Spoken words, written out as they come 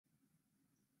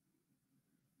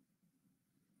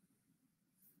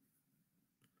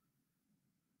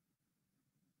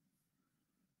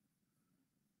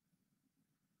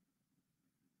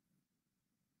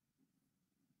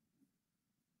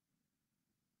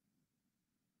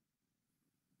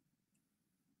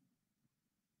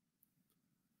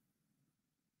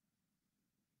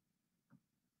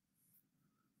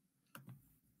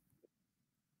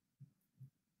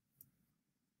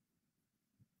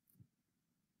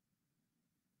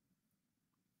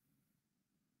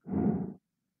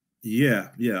Yeah.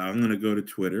 I'm gonna go to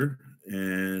Twitter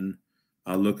and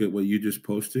I'll look at what you just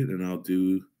posted and I'll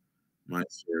do my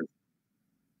share.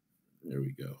 There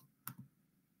we go.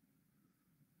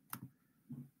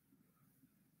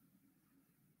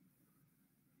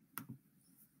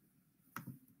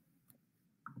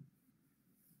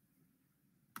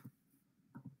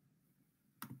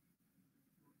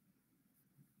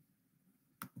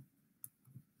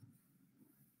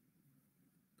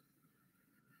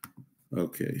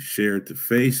 Okay, share it to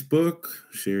Facebook,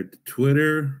 share it to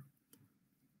Twitter.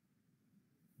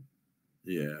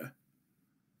 Yeah.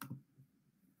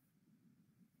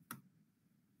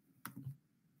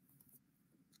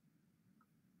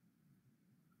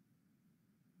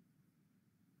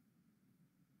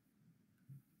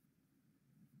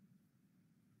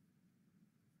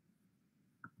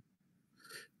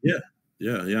 Yeah.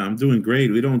 Yeah. I'm doing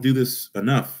great. We don't do this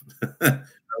enough. I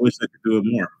wish I could do it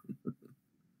more.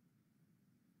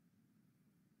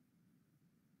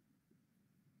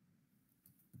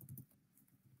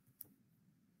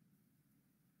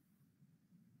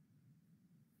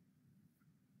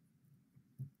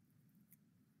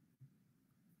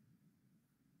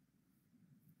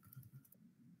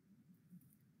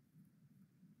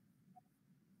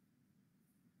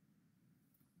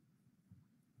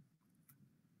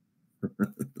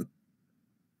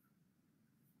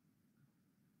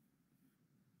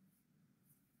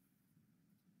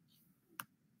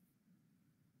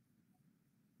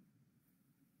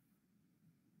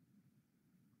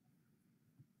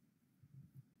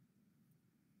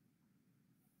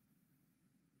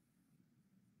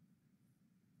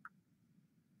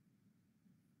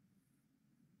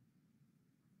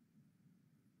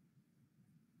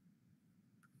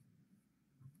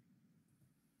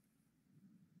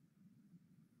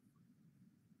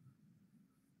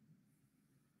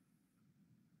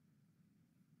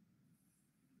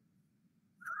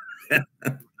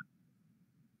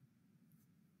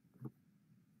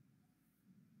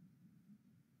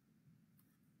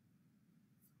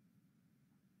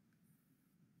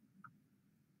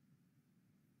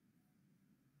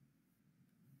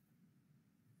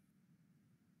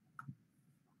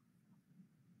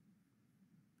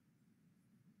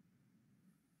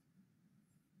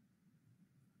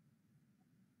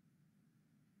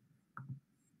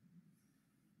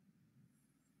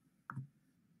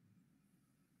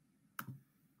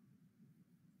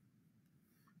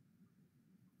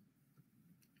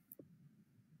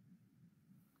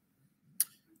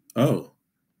 Oh,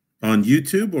 on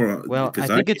YouTube or Well, I because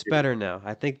I think can it's hear you. better now.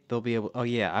 I think they'll be able. Oh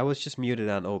yeah, I was just muted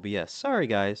on OBS. Sorry,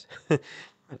 guys.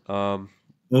 Um,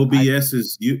 I OBS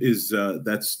is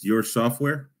that's your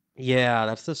software? Yeah,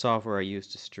 that's the software I use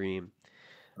to stream.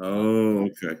 Oh,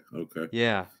 okay. Okay.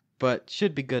 Yeah, but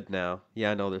should be good now.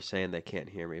 Yeah, I know they're saying they can't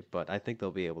hear me, but I think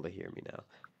they'll be able to hear me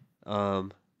now.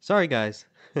 Sorry guys.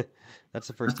 That's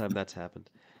the first time that's happened.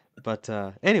 But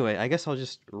anyway, I guess I'll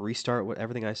just restart with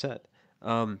everything I said.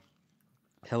 Um,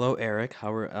 Hello Eric,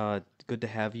 how are good to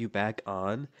have you back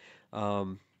on.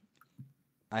 Um,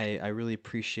 I really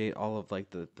appreciate all of like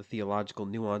the theological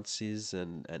nuances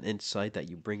and insight that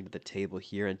you bring to the table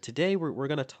here. And today we're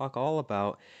going to talk all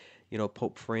about,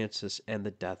 Pope Francis and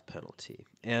the death penalty.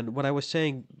 And what I was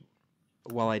saying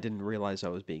while I didn't realize I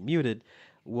was being muted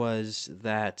was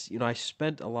that, I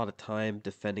spent a lot of time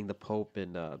defending the Pope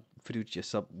and fiducia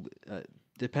sub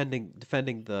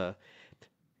defending the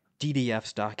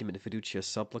DDF's document Fiducia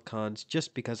Supplicans,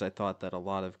 just because I thought that a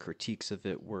lot of critiques of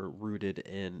it were rooted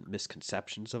in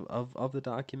misconceptions of the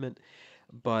document.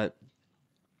 But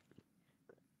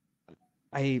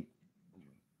I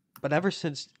but ever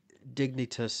since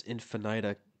Dignitas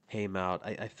Infinita came out,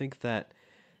 I think that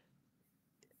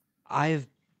I've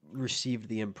received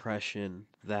the impression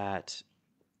that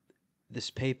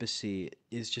this papacy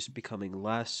is just becoming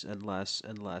less and less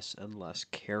and less and less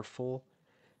careful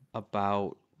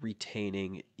about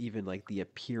retaining even like the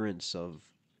appearance of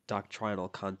doctrinal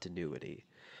continuity.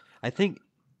 I think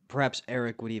perhaps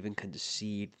Eric would even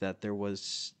concede that there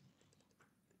was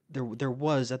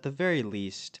at the very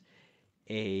least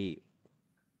a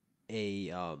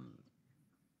a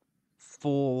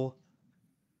full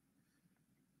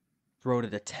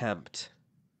throated attempt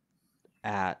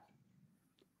at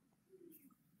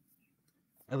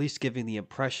least giving the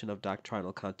impression of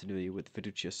doctrinal continuity with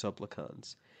Fiducia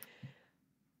Supplicans.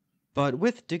 But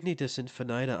with Dignitas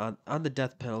Infinita on the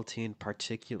death penalty in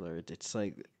particular, it's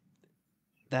like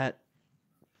that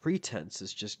pretense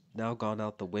has just now gone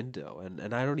out the window,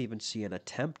 and I don't even see an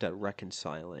attempt at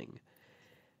reconciling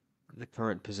the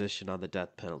current position on the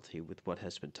death penalty with what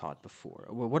has been taught before.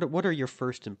 What are your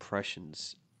first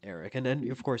impressions, Eric? And then,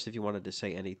 of course, if you wanted to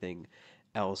say anything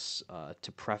else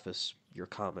to preface your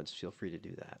comments, feel free to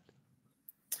do that.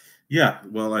 Yeah,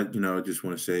 well, I just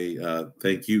want to say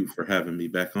thank you for having me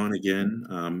back on again.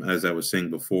 As I was saying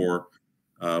before,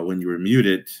 when you were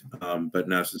muted, but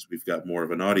now since we've got more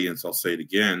of an audience, I'll say it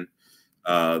again.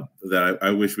 That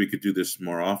I wish we could do this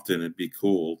more often. It'd be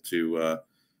cool to,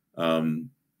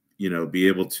 be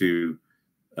able to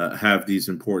have these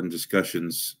important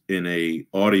discussions in a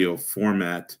audio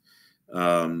format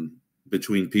um,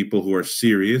 between people who are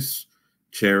serious,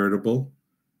 charitable,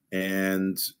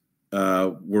 and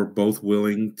we're both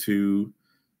willing to,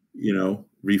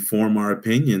 reform our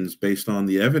opinions based on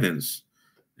the evidence.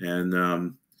 And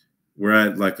we're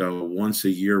at like a once a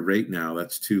year rate now.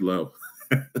 That's too low.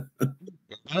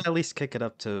 I'd at least kick it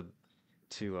up to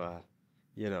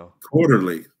you know,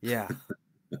 Quarterly. yeah.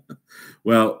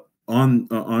 Well,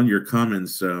 on your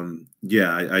comments,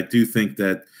 yeah, I do think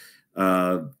that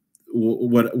uh,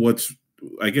 what's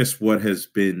I guess what has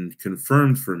been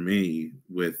confirmed for me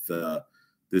with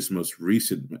this most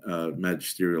recent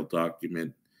magisterial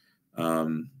document,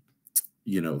 um,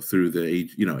 through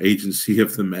the agency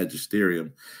of the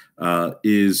magisterium,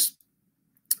 is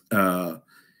that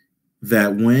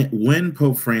when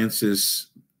Pope Francis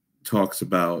talks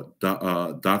about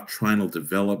doctrinal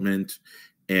development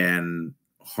and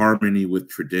harmony with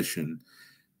tradition,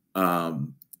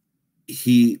 um,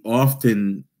 he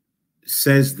often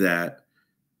says that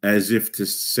as if to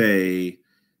say,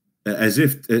 as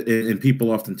if, and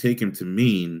people often take him to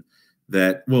mean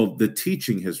that, well, the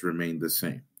teaching has remained the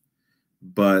same,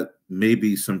 but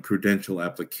maybe some prudential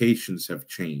applications have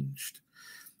changed.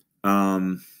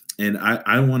 And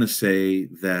I want to say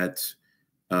that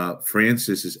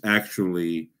Francis is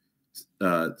actually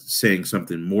saying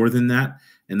something more than that.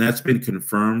 And that's been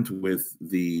confirmed with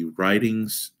the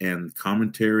writings and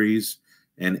commentaries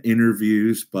and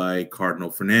interviews by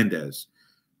Cardinal Fernandez,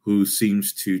 who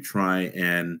seems to try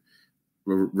and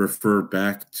refer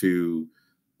back to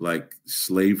like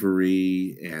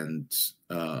slavery and,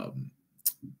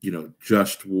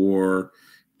 just war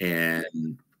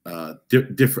and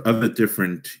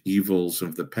different evils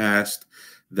of the past,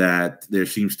 that there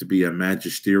seems to be a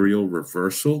magisterial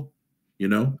reversal,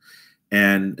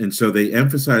 and so they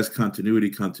emphasize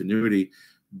continuity,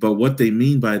 but what they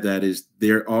mean by that is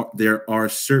there are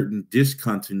certain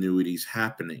discontinuities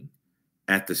happening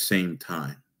at the same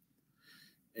time,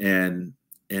 and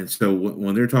so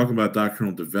when they're talking about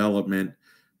doctrinal development,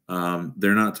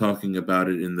 they're not talking about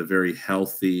it in the very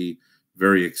healthy,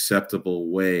 very acceptable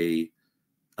way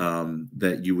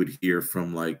that you would hear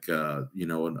from like a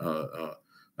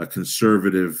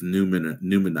conservative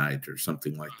Newmanite or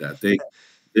something like that.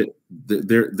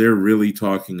 They're really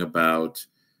talking about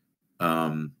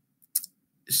um,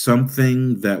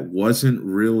 something that wasn't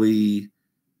really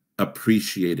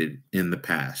appreciated in the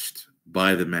past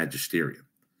by the magisterium.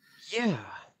 Yeah.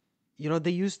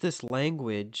 They use this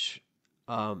language,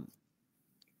 um,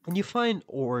 and you find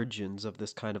origins of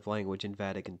this kind of language in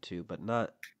Vatican II, but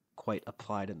not quite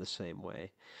applied in the same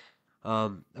way.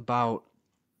 About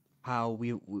how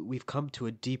we've come to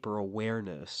a deeper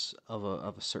awareness of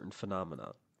a certain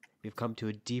phenomena. We've come to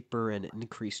a deeper and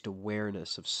increased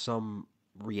awareness of some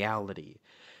reality,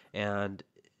 and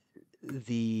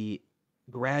the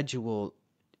gradual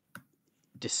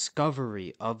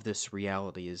discovery of this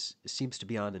reality seems to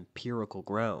be on empirical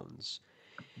grounds.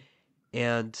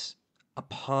 And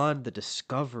upon the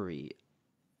discovery,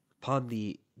 upon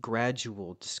the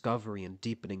gradual discovery and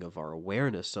deepening of our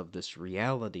awareness of this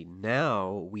reality,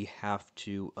 now we have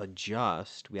to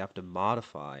adjust, we have to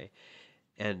modify,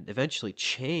 and eventually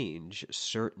change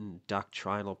certain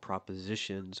doctrinal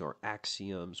propositions or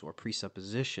axioms or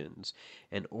presuppositions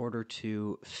in order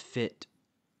to fit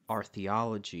our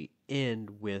theology in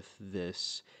with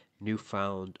this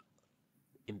newfound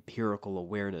empirical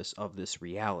awareness of this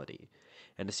reality.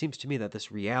 And it seems to me that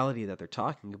this reality that they're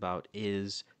talking about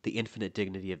is the infinite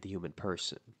dignity of the human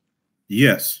person.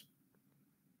 Yes.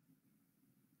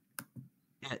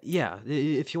 Yeah,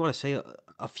 if you want to say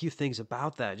a few things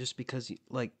about that, just because,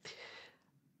 like,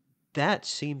 that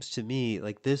seems to me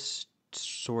like this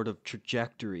sort of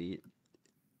trajectory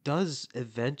does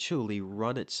eventually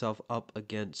run itself up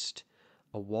against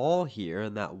a wall here,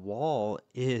 and that wall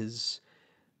is,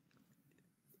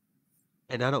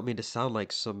 and I don't mean to sound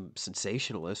like some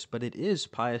sensationalist, but it is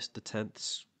Pius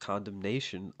X's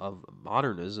condemnation of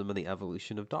modernism and the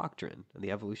evolution of doctrine and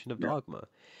the evolution of Yeah. dogma.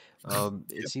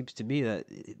 It seems to me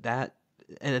that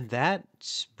and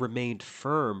that's remained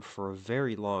firm for a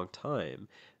very long time.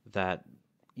 That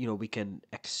we can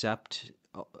accept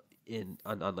in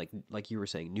on like you were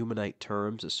saying, Numenite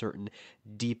terms, a certain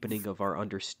deepening of our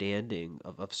understanding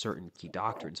of certain key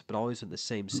doctrines, but always in the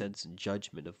same sense and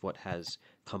judgment of what has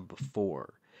come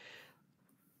before.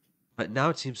 But now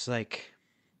it seems like,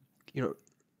 you know,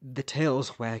 the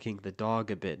tail's wagging the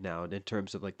dog a bit now, and in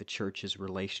terms of like the church's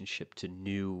relationship to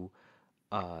new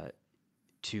uh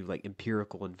to like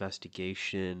empirical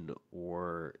investigation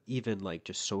or even like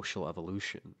just social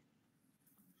evolution.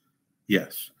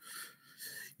 Yes.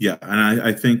 Yeah, and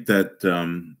I think that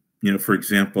for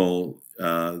example,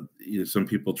 some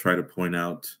people try to point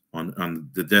out on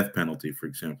the death penalty, for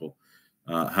example,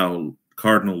 how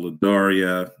Cardinal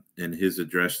Ladoria in his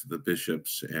address to the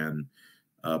bishops and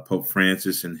Pope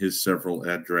Francis in his several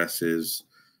addresses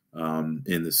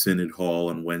in the Synod Hall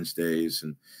on Wednesdays,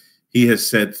 and he has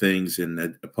said things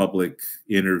in public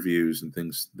interviews and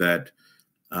things that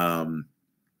um,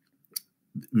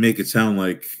 make it sound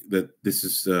like that this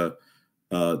is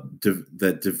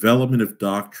that development of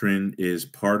doctrine is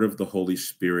part of the Holy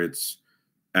Spirit's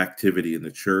activity in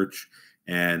the church.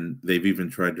 And they've even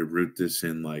tried to root this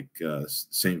in like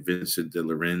St. Vincent de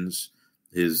Lerins,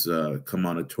 his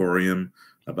commonitorium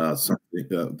about something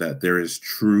that there is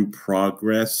true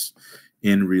progress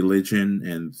in religion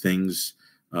and things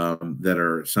that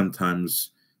are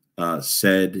sometimes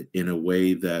said in a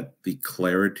way that the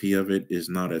clarity of it is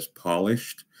not as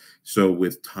polished. So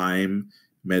with time,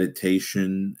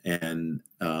 meditation, and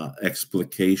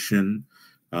explication,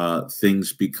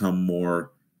 things become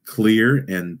more clear,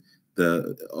 and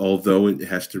although it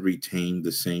has to retain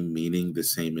the same meaning, the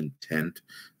same intent,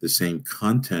 the same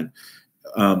content,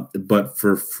 but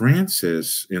for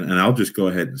Francis, and I'll just go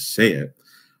ahead and say it,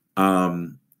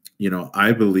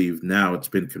 I believe now it's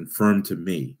been confirmed to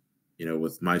me,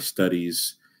 with my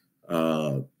studies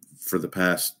for the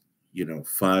past,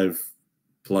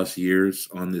 5+ years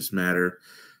on this matter.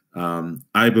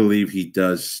 I believe he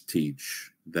does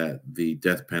teach that the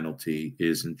death penalty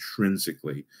is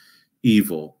intrinsically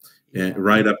evil, and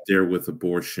right up there with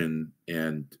abortion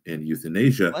and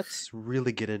euthanasia. Let's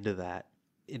really get into that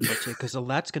in much because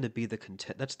that's going to be the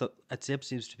content. That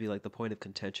seems to be like the point of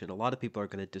contention. A lot of people are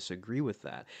going to disagree with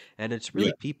that, and it's Yeah,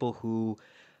 really people who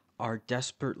are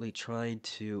desperately trying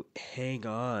to hang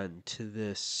on to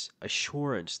this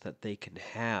assurance that they can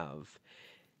have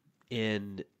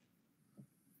in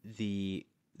the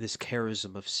this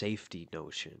charism of safety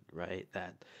notion, right?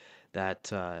 That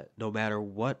no matter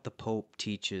what the Pope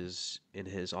teaches in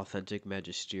his authentic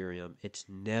magisterium, it's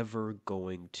never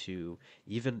going to,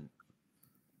 even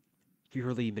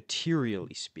purely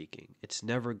materially speaking, it's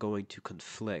never going to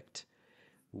conflict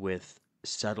with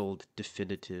settled,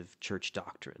 definitive church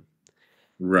doctrine.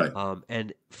 right,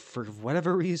 And for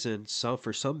whatever reason,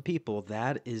 for some people,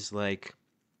 the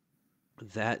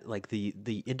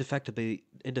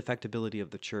indefectibility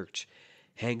of the church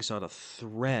hangs on a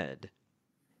thread,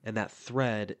 and that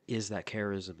thread is that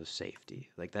charism of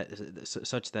safety, like that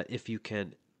such that if you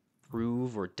can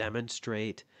prove or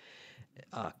demonstrate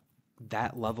uh,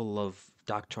 that level of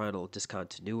doctrinal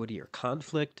discontinuity or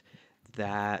conflict,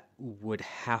 that would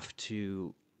have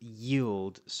to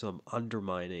yield some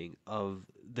undermining of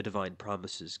the divine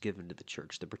promises given to the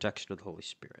church, the protection of the Holy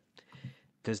Spirit,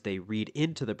 because they read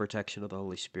into the protection of the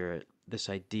Holy Spirit this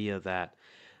idea that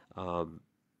um,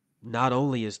 not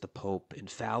only is the Pope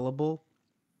infallible,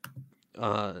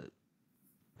 uh,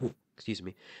 excuse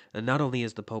me, and not only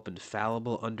is the Pope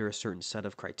infallible under a certain set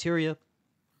of criteria,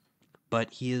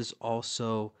 but he is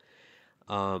also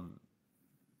um,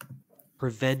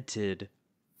 prevented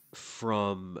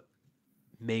from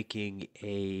making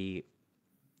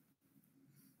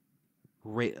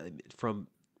from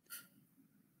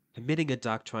committing a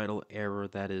doctrinal error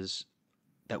that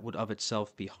would of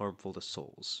itself be harmful to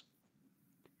souls.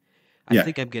 I yeah,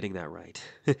 think I'm getting that right.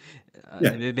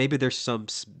 yeah. Maybe there's some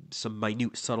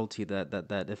minute subtlety that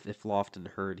if Lofton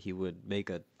heard, he would make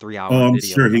a 3 hour Oh, I'm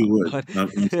video sure he about. would. But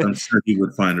I'm sure he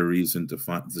would find a reason to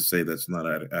say that's not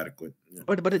adequate. Yeah.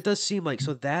 but it does seem like,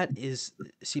 so that is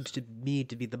seems to me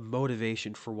to be the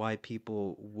motivation for why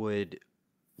people would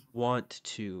want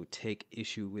to take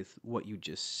issue with what you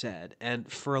just said.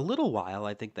 And for a little while,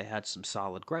 I think they had some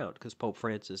solid ground because Pope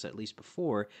Francis, at least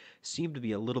before, seemed to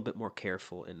be a little bit more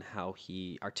careful in how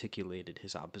he articulated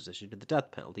his opposition to the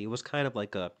death penalty. It was kind of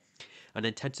like an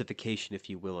intensification, if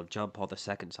you will, of John Paul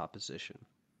II's opposition,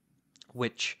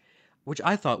 which which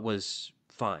I thought was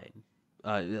fine.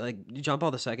 Like John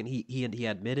Paul II, he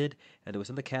admitted, and it was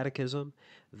in the Catechism,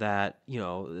 that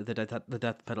the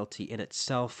death penalty in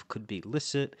itself could be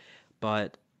licit,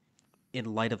 but in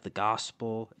light of the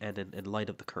gospel and in light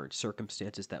of the current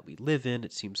circumstances that we live in,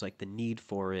 it seems like the need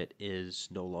for it is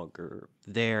no longer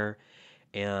there,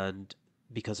 and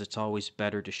because it's always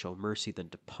better to show mercy than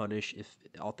to punish, if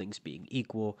all things being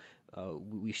equal,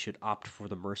 we should opt for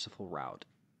the merciful route,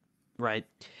 right?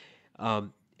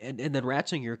 Um, and then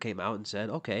Ratzinger came out and said,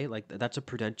 okay, like that's a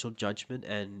prudential judgment,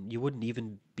 and you wouldn't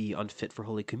even be unfit for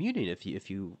Holy Communion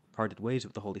if you parted ways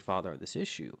with the Holy Father on this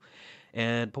issue.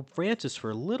 And Pope Francis,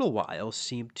 for a little while,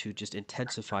 seemed to just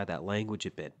intensify that language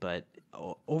a bit, but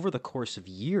over the course of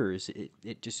years,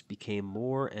 it just became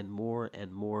more and more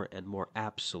and more and more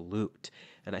absolute.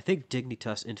 And I think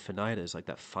Dignitas Infinita is like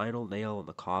that final nail in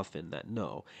the coffin that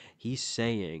no, he's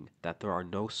saying that there are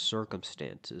no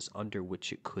circumstances under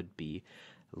which it could be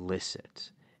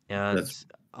licit. And That's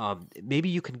maybe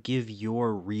you can give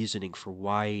your reasoning for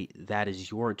why that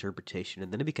is your interpretation,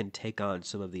 and then we can take on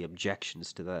some of the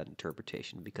objections to that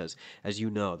interpretation. Because, as you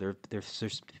know,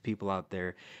 there's people out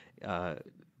there, uh,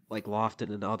 like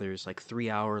Lofton and others, like 3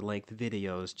 hour length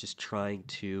videos, just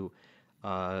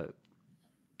uh,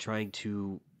 trying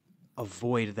to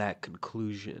avoid that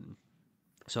conclusion.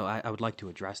 So I would like to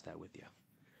address that with you.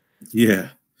 yeah.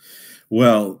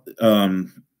 Well,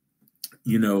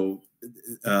 you know,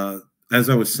 uh, as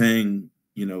I was saying,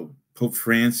 Pope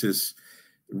Francis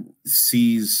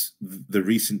sees the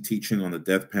recent teaching on the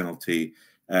death penalty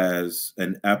as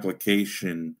an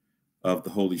application of the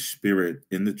Holy Spirit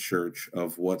in the church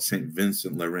of what St.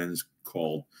 Vincent Lorenz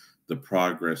called the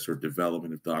progress or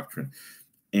development of doctrine.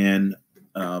 And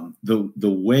the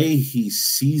way he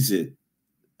sees it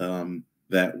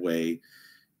that way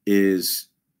is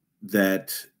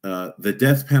that the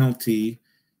death penalty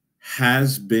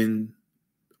has been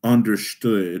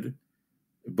understood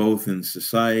both in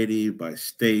society, by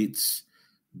states,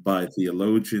 by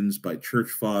theologians, by church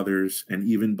fathers, and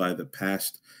even by the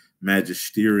past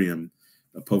magisterium.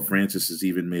 Pope Francis has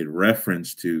even made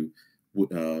reference to,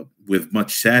 with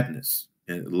much sadness,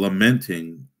 and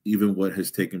lamenting even what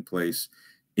has taken place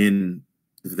in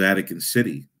Vatican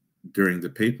City during the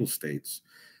Papal States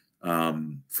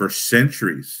for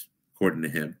centuries, according to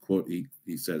him. Quote, he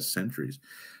says centuries.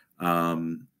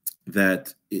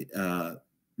 That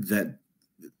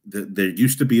there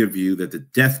used to be a view that the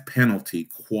death penalty,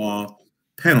 qua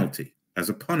penalty, as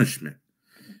a punishment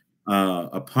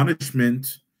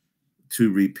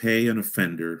to repay an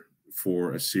offender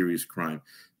for a serious crime,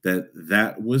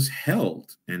 that was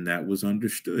held and that was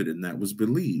understood and that was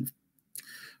believed.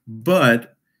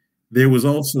 But there was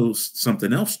also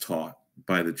something else taught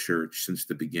by the church since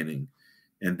the beginning,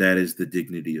 and that is the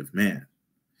dignity of man.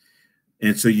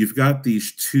 And so you've got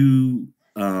these two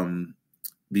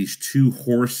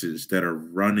horses that are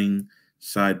running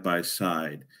side by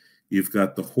side. You've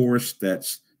got the horse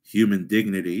that's human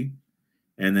dignity,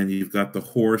 and then you've got the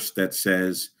horse that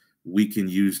says we can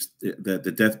use that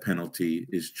the death penalty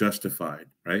is justified,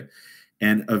 right?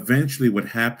 And eventually what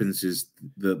happens is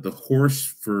the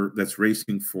horse that's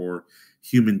racing for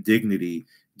human dignity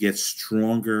gets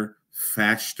stronger,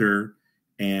 faster,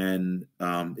 and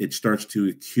it starts to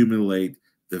accumulate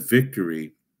the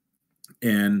victory.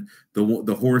 And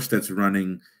the horse that's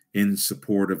running in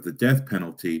support of the death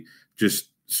penalty just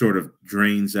sort of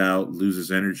drains out,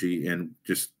 loses energy, and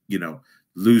just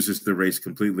loses the race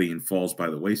completely and falls by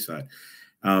the wayside.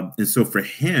 And so for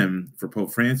him, for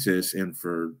Pope Francis, and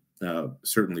for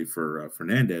certainly for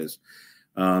Fernandez,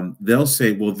 they'll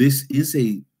say, well, this is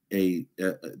an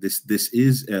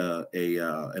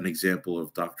example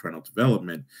of doctrinal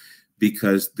development,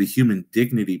 because the human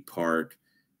dignity part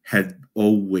had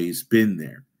always been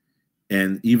there.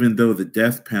 And even though the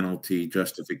death penalty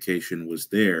justification was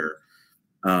there,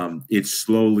 it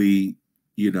slowly,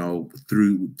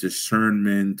 through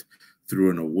discernment,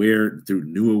 through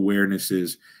new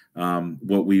awarenesses,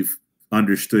 what we've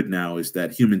understood now is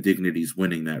that human dignity is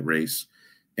winning that race.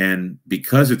 And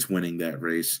because it's winning that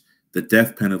race, the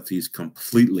death penalty is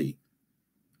completely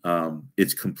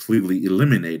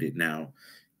eliminated now.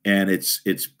 And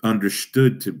it's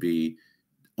understood to be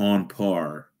on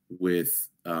par with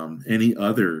any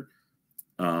other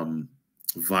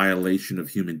violation of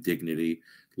human dignity,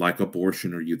 like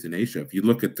abortion or euthanasia. If you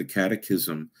look at the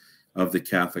catechism of the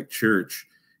Catholic Church,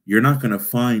 you're not going to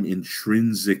find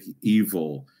intrinsic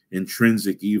evil,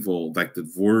 like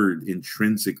the word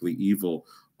intrinsically evil,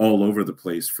 all over the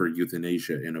place for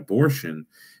euthanasia and abortion.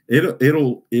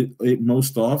 It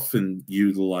most often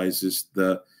utilizes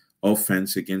the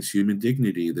offense against human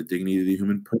dignity, the dignity of the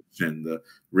human person, the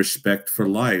respect for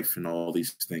life, and all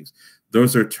these things.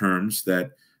 Those are terms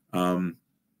that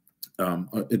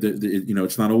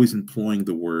it's not always employing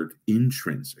the word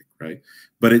intrinsic, right?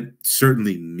 But it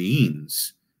certainly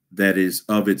means that is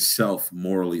of itself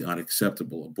morally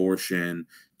unacceptable. Abortion,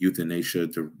 euthanasia,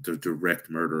 the direct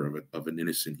murder of an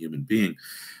innocent human being.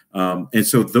 And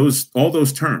so all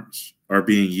those terms are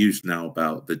being used now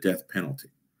about the death penalty.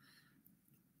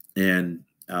 And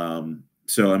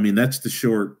so, I mean, that's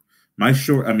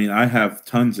I mean, I have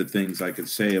tons of things I could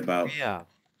say about Yeah.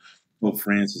 what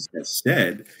Francis has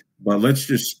said, but let's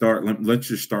just start. Let's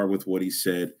just start with what he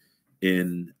said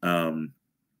in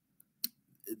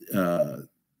uh,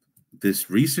 this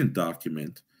recent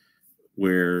document,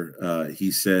 where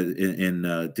he said in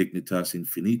Dignitas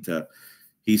Infinita,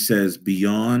 he says,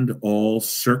 beyond all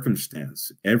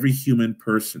circumstance, every human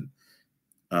person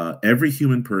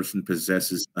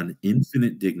possesses an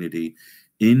infinite dignity,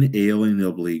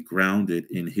 inalienably grounded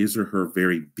in his or her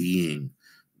very being.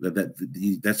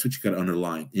 That's what you got to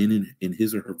underline, in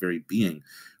his or her very being,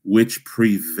 which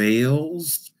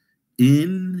prevails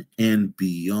in and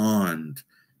beyond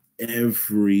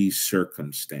every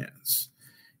circumstance,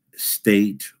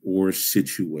 state, or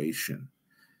situation.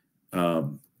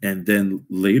 And then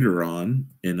later on,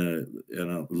 in a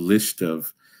list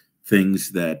of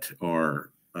things that are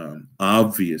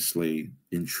obviously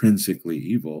intrinsically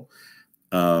evil,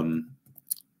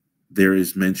 there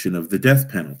is mention of the death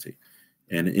penalty.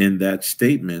 And in that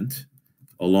statement,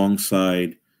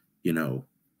 alongside, you know,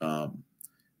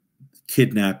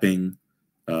 kidnapping,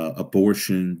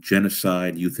 abortion,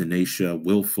 genocide, euthanasia,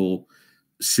 willful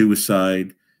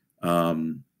suicide,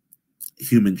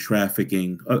 human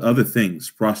trafficking, other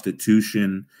things,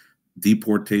 prostitution,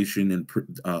 deportation, and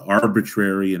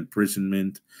arbitrary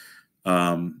imprisonment,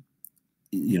 the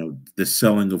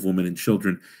selling of women and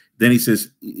children. Then he says,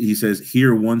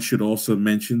 here one should also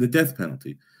mention the death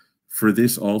penalty, for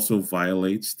this also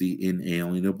violates the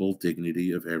inalienable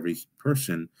dignity of every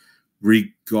person,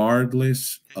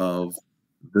 regardless of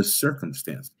the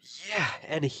circumstance. Yeah,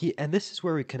 and this is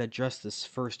where we can address this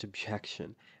first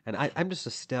objection. And I'm just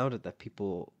astounded that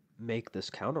people make this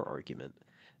counter argument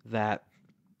that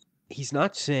he's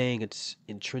not saying it's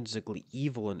intrinsically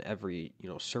evil in every,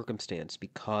 circumstance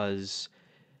because,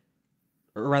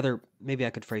 or rather, maybe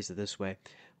I could phrase it this way.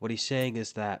 What he's saying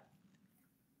is that,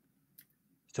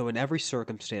 so in every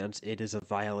circumstance, it is a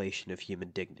violation of human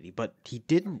dignity. But he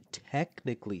didn't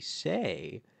technically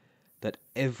say that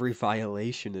every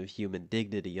violation of human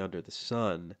dignity under the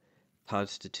sun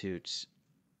constitutes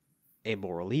a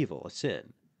moral evil, a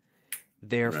sin. Right.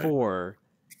 Therefore,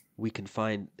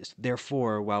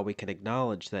 while we can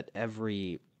acknowledge that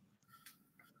every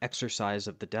exercise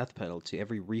of the death penalty,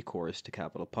 every recourse to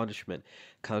capital punishment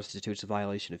constitutes a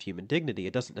violation of human dignity,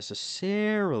 it doesn't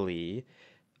necessarily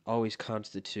always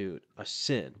constitute a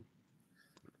sin.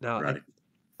 Now, and Right.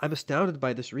 I'm astounded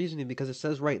by this reasoning because it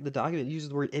says right in the document, it uses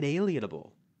the word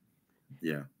inalienable.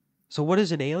 Yeah. So what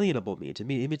does inalienable mean? To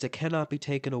me, it means it cannot be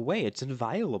taken away. It's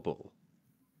inviolable.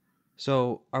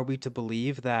 So are we to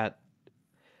believe that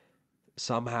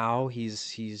somehow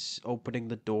he's opening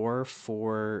the door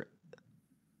for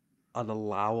an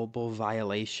allowable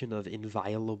violation of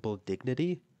inviolable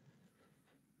dignity?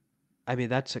 I mean,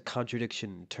 that's a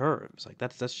contradiction in terms. Like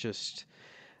that's just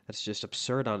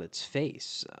absurd on its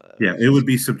face. Yeah. It would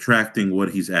be subtracting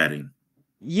what he's adding.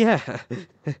 Yeah,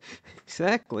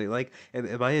 exactly. Like,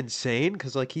 am I insane?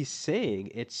 Because like he's saying,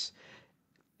 it's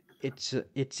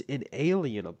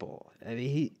inalienable. I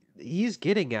mean, he's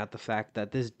getting at the fact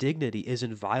that this dignity is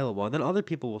inviolable, and then other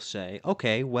people will say,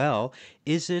 okay, well,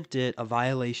 isn't it a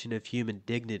violation of human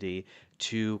dignity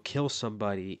to kill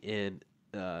somebody in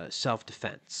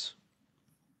self-defense?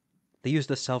 They use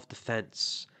the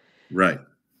self-defense Right.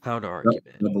 counter argument,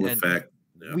 Double and effect.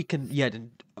 Yeah. we can, yeah,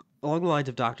 along the lines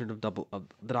of the doctrine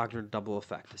of double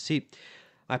effect. See,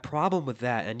 my problem with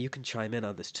that, and you can chime in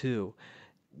on this too,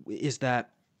 is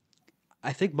that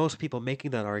I think most people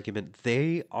making that argument,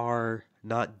 they are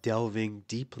not delving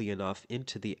deeply enough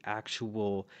into the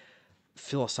actual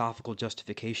philosophical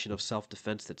justification of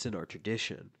self-defense that's in our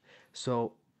tradition.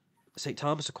 So St.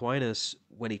 Thomas Aquinas,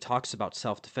 when he talks about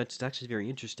self-defense, it's actually very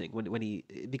interesting. When he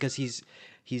because he's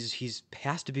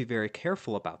has to be very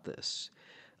careful about this,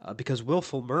 because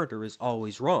willful murder is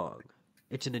always wrong.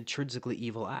 It's an intrinsically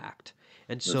evil act,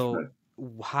 and That's so right.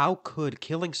 how could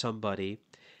killing somebody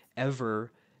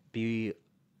ever be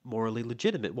morally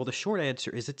legitimate? Well, the short answer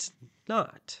is it's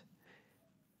not.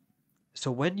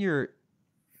 So when you're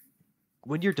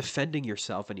defending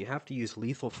yourself and you have to use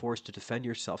lethal force to defend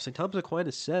yourself, St. Thomas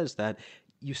Aquinas says that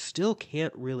you still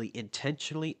can't really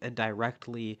intentionally and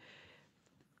directly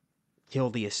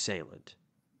kill the assailant.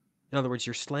 In other words,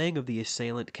 your slaying of the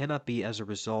assailant cannot be as a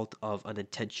result of an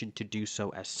intention to do so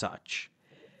as such.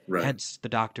 Right. Hence the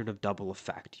doctrine of double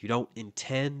effect. You don't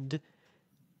intend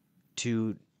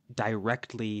to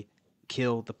directly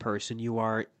kill the person.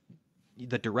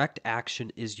 The direct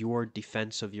action is your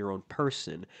defense of your own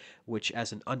person, which,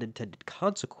 as an unintended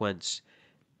consequence,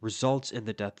 results in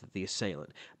the death of the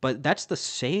assailant. But that's the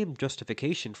same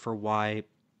justification for why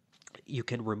you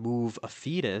can remove a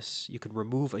fetus, you can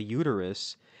remove a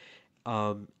uterus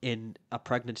in a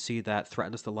pregnancy that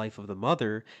threatens the life of the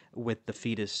mother, with the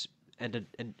fetus and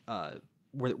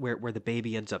where the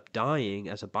baby ends up dying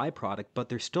as a byproduct, but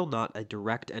there's still not a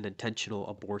direct and intentional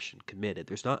abortion committed.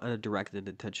 There's not a direct and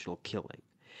intentional killing.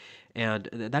 And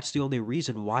that's the only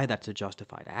reason why that's a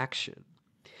justified action.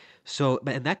 So,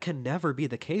 and that can never be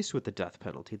the case with the death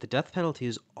penalty. The death penalty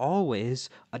is always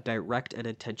a direct and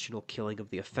intentional killing of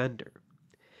the offender.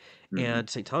 Mhm. And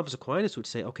St. Thomas Aquinas would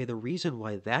say, okay, the reason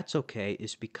why that's okay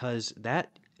is because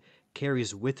that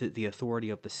carries with it the authority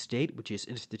of the state, which is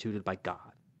instituted by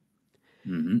God.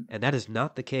 Mhm. And that is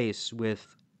not the case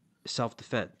with self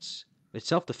defense. With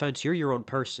self defense, you're your own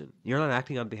person. You're not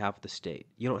acting on behalf of the state.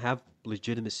 You don't have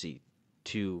legitimacy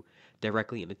to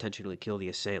directly and intentionally kill the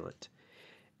assailant.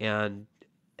 And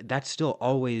that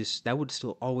would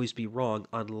still always be wrong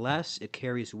unless it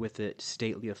carries with it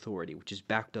stately authority, which is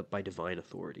backed up by divine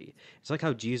authority. It's like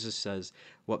how Jesus says,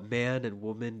 what man and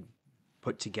woman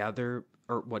put together,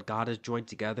 or what God has joined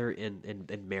together in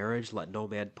marriage, let no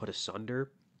man put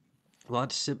asunder. Well,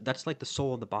 that's like the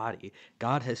soul and the body.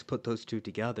 God has put those two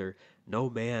together. No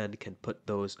man can put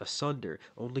those asunder.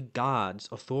 Only God's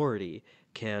authority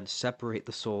can separate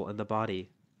the soul and the body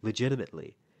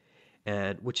legitimately,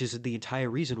 and which is the entire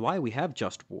reason why we have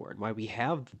just war, and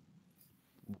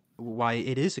why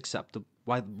it is acceptable,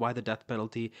 why the death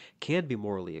penalty can be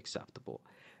morally acceptable,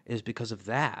 is because of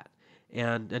that.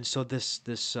 And so this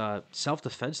self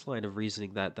defense line of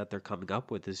reasoning that they're coming up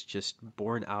with is just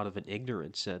born out of an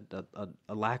ignorance and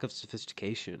a lack of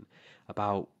sophistication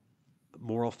about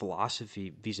moral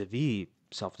philosophy vis-a-vis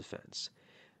self defense.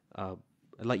 I'd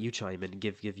let you chime in and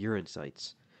give your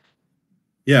insights.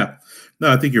 Yeah,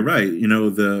 no, I think you're right.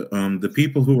 The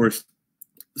people who are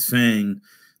saying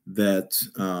that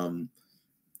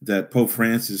that Pope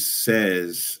Francis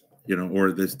says,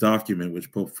 or this document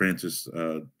which Pope Francis,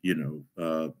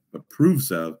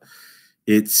 approves of,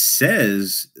 it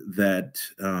says that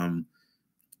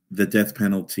the death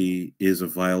penalty is a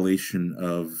violation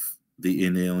of the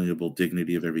inalienable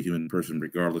dignity of every human person,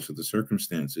 regardless of the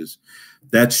circumstances.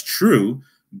 That's true,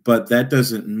 but that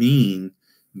doesn't mean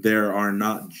there are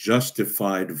not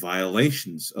justified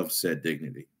violations of said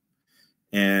dignity.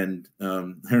 And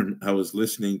I was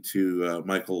listening to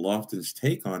Michael Lofton's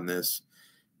take on this,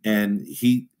 and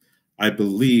I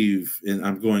believe, and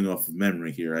I'm going off of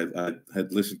memory here, I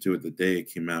had listened to it the day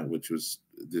it came out, which was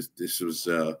this was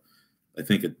I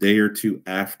think a day or two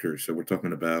after. So we're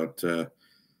talking about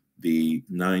the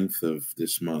 9th of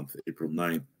this month, April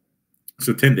 9th.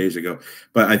 So 10 days ago.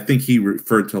 But I think he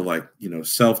referred to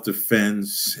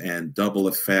self-defense and double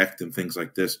effect and things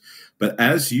like this. But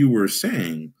as you were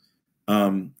saying,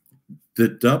 um, the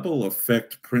double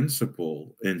effect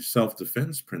principle and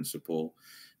self-defense principle,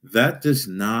 that does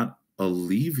not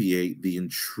alleviate the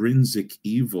intrinsic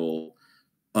evil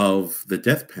of the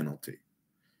death penalty.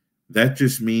 That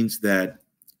just means that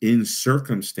in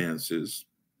circumstances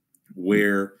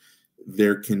where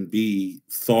there can be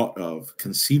thought of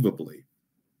conceivably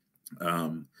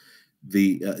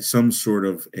the some sort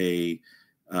of an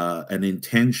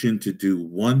intention to do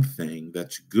one thing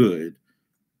that's good,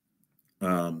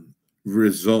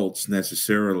 results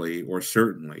necessarily or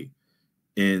certainly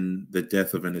in the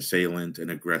death of an assailant, an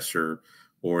aggressor,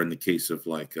 or in the case of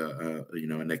an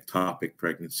ectopic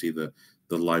pregnancy, the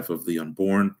life of the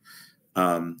unborn.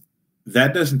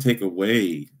 That doesn't take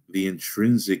away the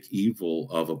intrinsic evil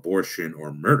of abortion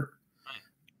or murder.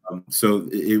 So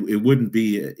it wouldn't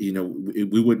be,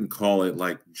 we wouldn't call it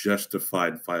like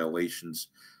justified violations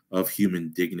of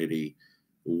human dignity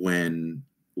when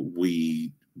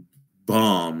we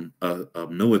bomb a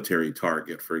military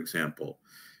target, for example,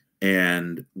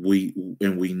 and we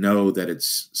know that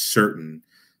it's certain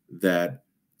that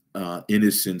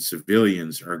innocent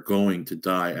civilians are going to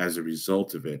die as a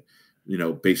result of it,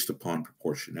 based upon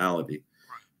proportionality.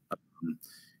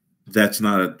 That's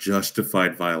not a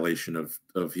justified violation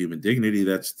of human dignity.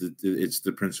 It's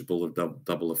the principle of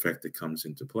double effect that comes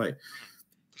into play.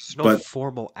 There's no But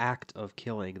formal act of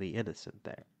killing the innocent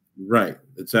there. right,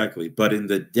 exactly. But in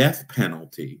the death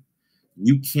penalty,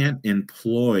 you can't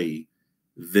employ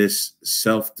this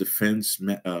self-defense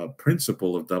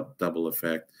principle of double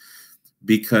effect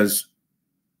because,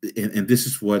 and this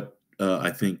is what I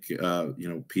think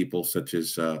people such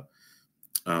as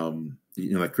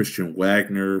like Christian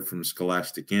Wagner from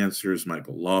Scholastic Answers,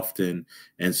 Michael Lofton,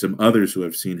 and some others who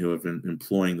I've seen who have been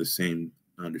employing the same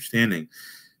understanding,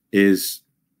 is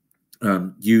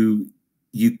we've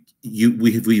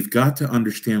got to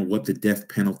understand what the death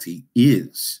penalty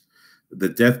is. The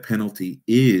death penalty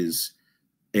is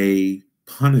a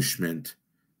punishment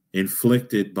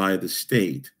inflicted by the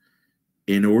state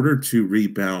in order to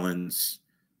rebalance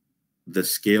the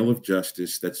scale of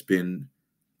justice that's been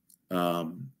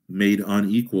made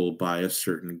unequal by a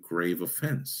certain grave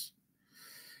offense.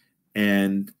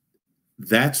 And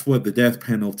that's what the death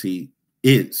penalty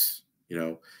is,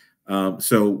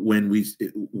 so when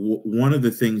one of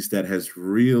the things that has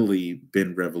really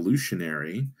been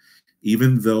revolutionary,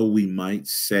 even though we might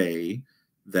say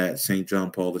that St.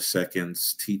 John Paul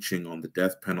II's teaching on the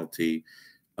death penalty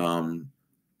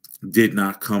did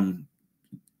not come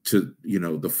to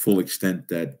the full extent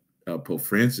that Pope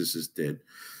Francis's did,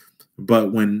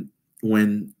 but when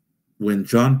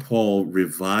John Paul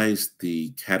revised the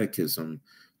Catechism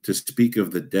to speak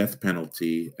of the death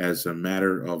penalty as a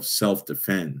matter of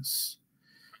self-defense,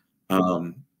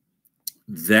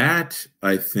 that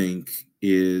I think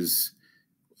is,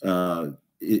 that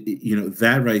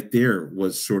right there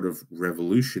was sort of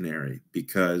revolutionary,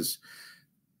 because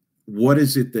what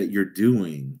is it that you're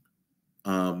doing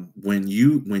when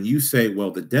you say,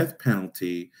 well, the death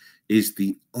penalty is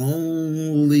the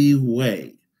only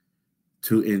way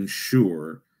to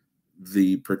ensure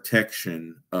the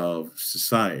protection of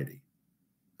society,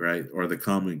 right? Or the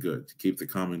common good, to keep the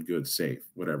common good safe,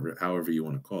 whatever, however you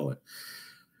want to call it.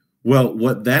 Well,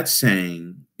 what that's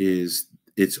saying is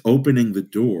it's opening the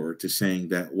door to saying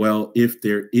that, well, if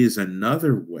there is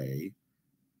another way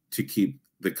to keep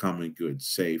the common good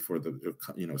safe, or the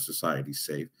society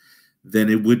safe, then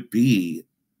it would be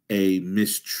a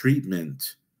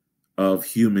mistreatment of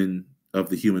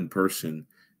the human person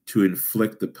to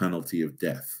inflict the penalty of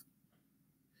death.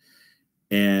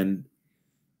 And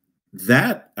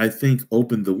that, I think,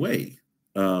 opened the way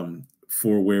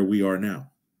for where we are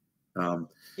now,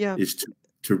 is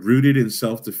to root it in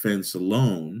self-defense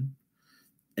alone.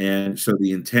 And so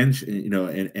the intention,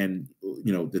 and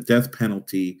the death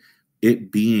penalty,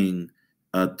 it being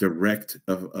a direct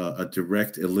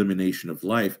elimination of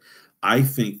life. I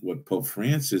think what Pope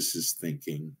Francis is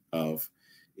thinking of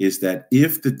is that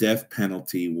if the death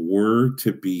penalty were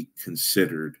to be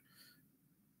considered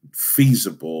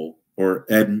feasible or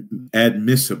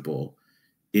admissible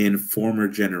in former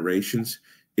generations,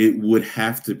 it would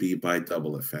have to be by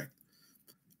double effect,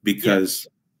 because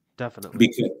definitely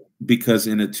because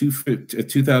in a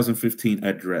 2015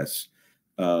 address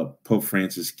Pope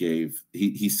Francis gave,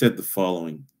 he said the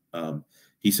following. And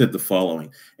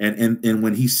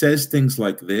when he says things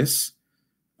like this,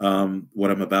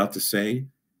 what I'm about to say,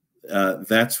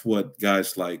 that's what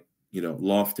guys like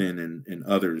Lofton and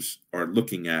others are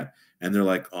looking at, and they're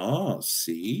like, oh,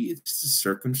 see, it's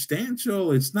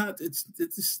circumstantial. It's not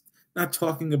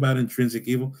talking about intrinsic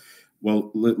evil. Well,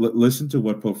 listen to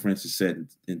what Pope Francis said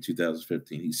in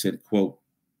 2015. He said, quote,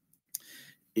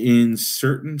 "In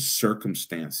certain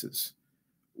circumstances,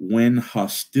 when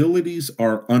hostilities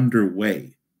are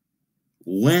underway,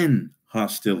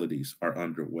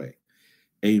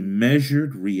 a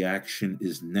measured reaction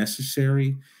is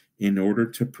necessary in order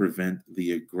to prevent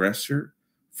the aggressor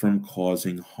from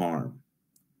causing harm.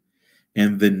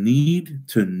 And the need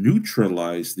to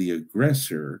neutralize the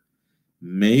aggressor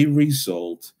may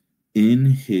result in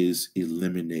his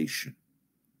elimination."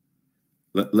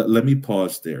 Let me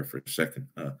pause there for a second,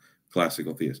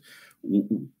 classical theist.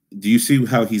 Do you see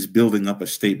how he's building up a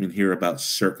statement here about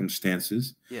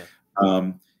circumstances? Yeah.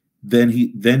 Then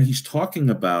he's talking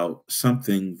about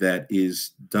something that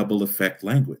is double effect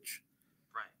language.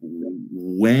 Right.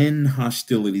 When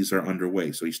hostilities are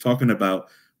underway. So he's talking about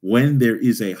when there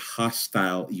is a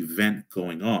hostile event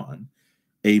going on,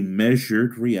 a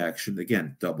measured reaction,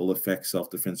 again, double effect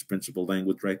self-defense principle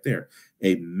language right there,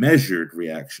 a measured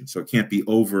reaction. So it can't be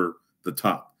over the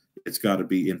top. It's got to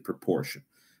be in proportion.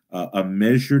 A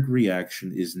measured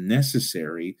reaction is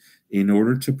necessary in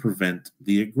order to prevent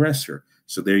the aggressor.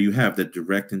 So there you have the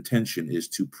direct intention is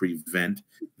to prevent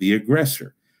the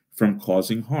aggressor from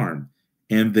causing harm.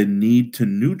 And the need to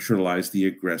neutralize the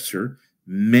aggressor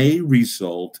may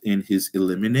result in his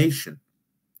elimination.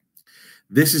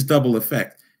 This is double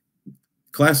effect.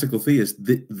 Classical theist,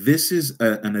 this is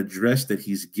an address that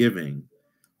he's giving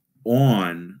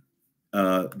on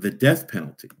the death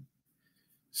penalty.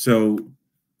 So,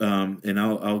 and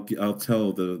I'll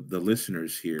tell the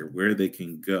listeners here where they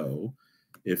can go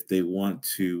if they want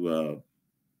to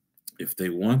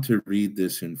read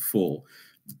this in full.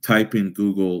 Type in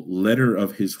Google "letter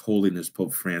of His Holiness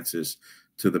Pope Francis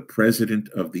to the President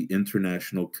of the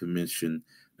International Commission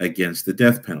Against the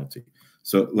Death Penalty."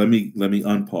 So let me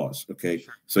unpause. Okay,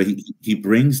 so he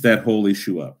brings that whole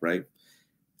issue up, right?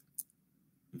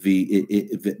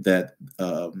 That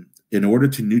in order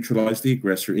to neutralize the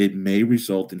aggressor, it may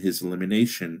result in his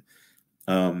elimination.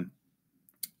 It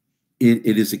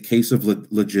is a case of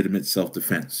legitimate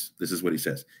self-defense. This is what he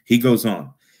says. He goes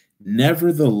on.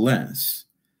 Nevertheless,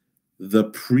 the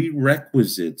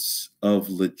prerequisites of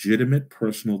legitimate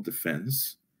personal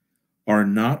defense are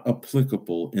not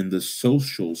applicable in the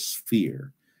social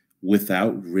sphere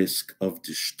without risk of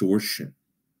distortion.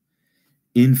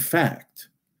 In fact,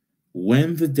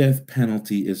 when the death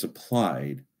penalty is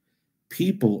applied,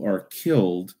 people are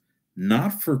killed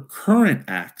not for current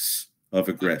acts of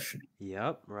aggression.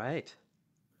 Yep, right.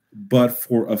 But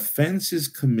for offenses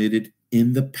committed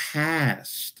in the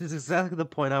past. This is exactly the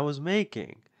point I was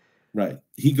making. Right.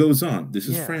 He goes on. This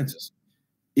is Francis.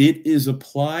 It is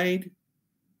applied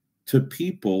to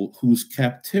people whose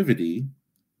captivity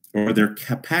or their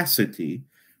capacity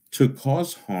to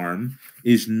cause harm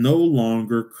is no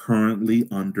longer currently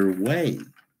underway.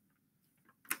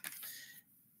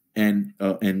 And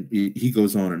he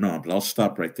goes on, but I'll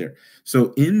stop right there.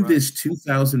 So in this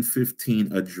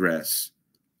 2015 address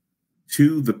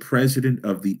to the President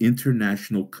of the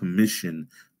International Commission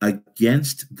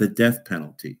Against the Death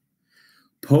Penalty,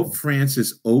 Pope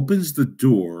Francis opens the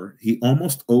door. He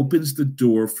almost opens the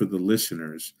door for the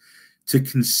listeners to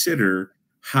consider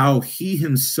how he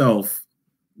himself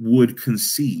would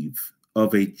conceive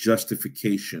of a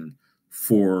justification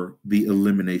for the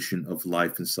elimination of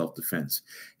life in self-defense.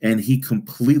 And he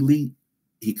completely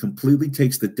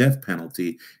takes the death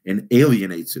penalty and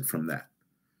alienates it from that.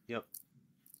 Yep.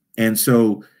 And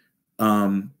so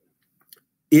in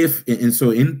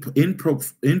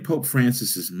Pope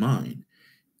Francis's mind,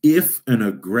 if an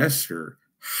aggressor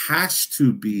has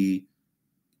to be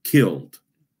killed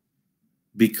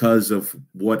because of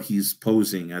what he's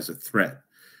posing as a threat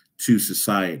to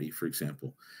society, for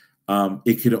example,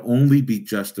 it could only be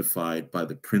justified by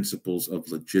the principles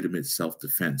of legitimate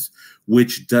self-defense,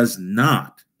 which does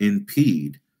not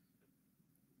impede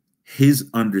his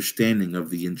understanding of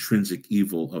the intrinsic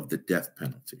evil of the death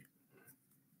penalty.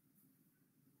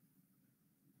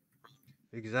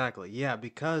 Exactly. Yeah,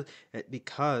 because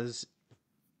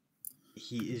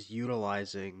he is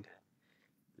utilizing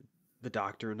the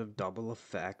doctrine of double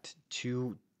effect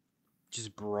to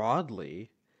just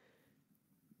broadly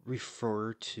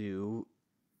refer to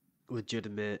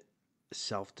legitimate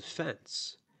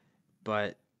self-defense.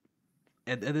 But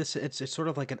and this it's sort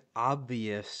of like an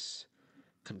obvious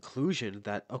conclusion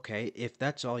that, okay, if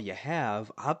that's all you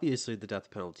have, obviously the death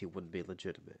penalty wouldn't be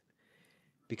legitimate.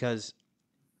 Because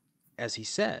as he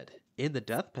said, in the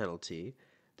death penalty,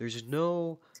 there's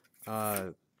no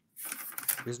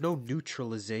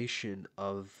neutralization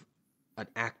of an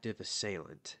active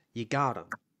assailant. You got him.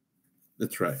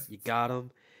 That's right. You got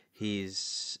him.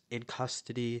 He's in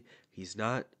custody. He's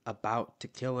not about to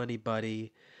kill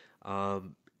anybody.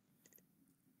 And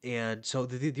so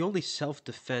the only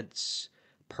self-defense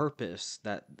purpose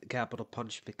that capital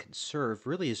punishment can serve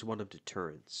really is one of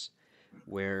deterrence,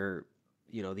 where,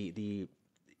 you know, the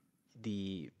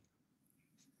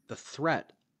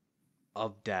threat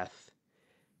of death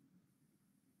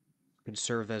can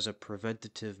serve as a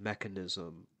preventative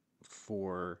mechanism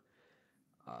for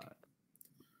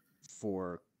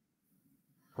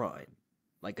crime,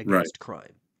 like against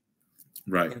crime.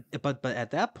 Right. But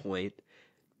at that point,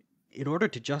 in order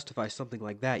to justify something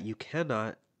like that, you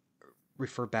cannot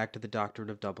refer back to the doctrine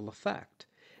of double effect,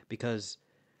 because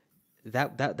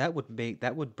that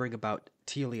would bring about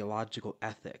teleological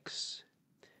ethics,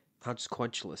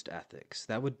 consequentialist ethics.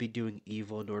 That would be doing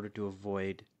evil in order to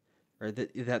avoid, or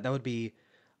that would be,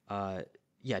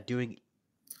 doing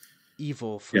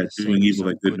evil for the sake of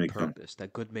some good purpose.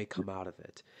 That good may come out of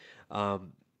it.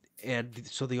 And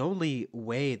so the only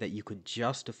way that you could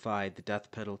justify the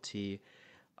death penalty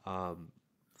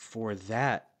for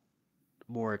that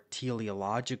more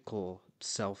teleological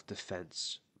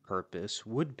self-defense purpose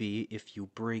would be if you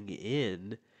bring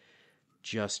in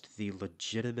just the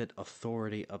legitimate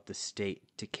authority of the state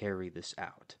to carry this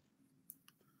out.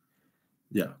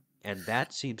 Yeah. And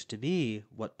that seems to me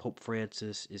what Pope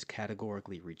Francis is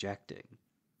categorically rejecting.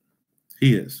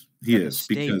 He is. The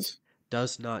state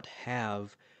does not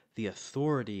have the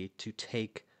authority to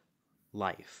take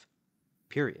life.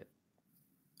 Period.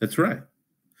 That's right.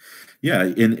 Yeah,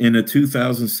 in a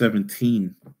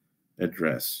 2017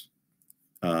 address,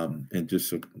 and just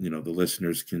so the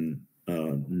listeners can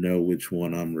know which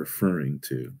one I'm referring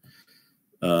to.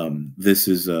 This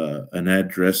is an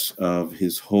address of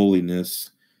His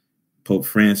Holiness Pope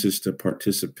Francis to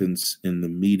participants in the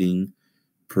meeting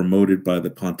promoted by the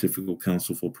Pontifical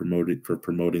Council for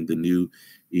promoting the new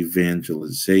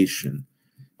evangelization.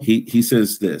 He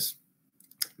says this,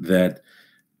 that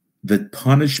the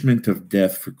punishment of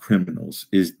death for criminals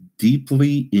is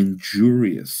deeply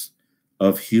injurious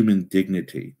of human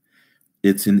dignity.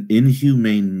 It's an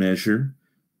inhumane measure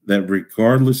that,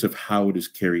 regardless of how it is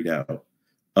carried out,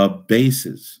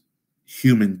 abases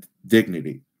human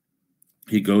dignity.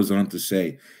 He goes on to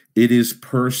say, it is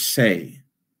per se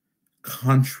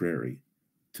contrary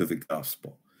to the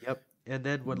gospel. Yep. And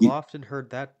then when Ye- Lofton heard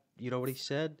that, you know what he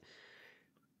said?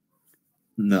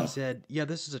 He No. said, "Yeah,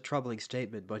 this is a troubling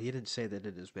statement," but he didn't say that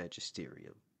in his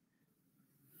magisterium.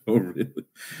 Oh, really?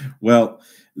 Well,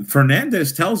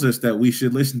 Fernandez tells us that we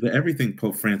should listen to everything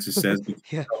Pope Francis says because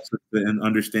it Yeah. helps us to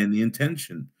understand the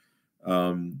intention.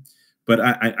 Um, but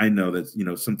I know that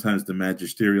sometimes the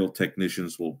magisterial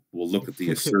technicians will look at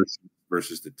the assertion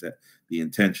versus the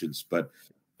intentions. But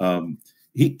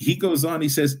he goes on. He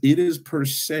says it is per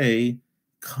se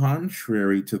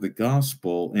contrary to the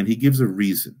gospel, and he gives a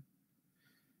reason.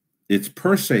 It's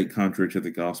per se contrary to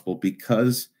the gospel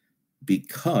because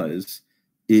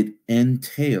it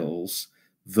entails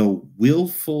the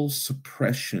willful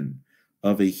suppression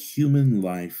of a human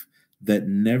life that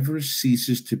never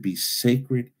ceases to be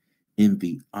sacred in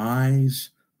the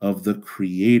eyes of the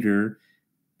Creator,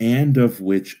 and of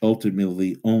which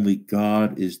ultimately only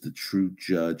God is the true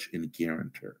judge and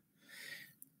guarantor.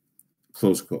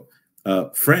 Close quote.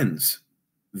 Friends,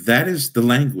 that is the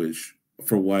language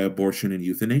for why abortion and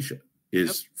euthanasia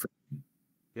is.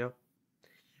 Yep.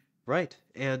 Right.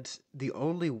 And the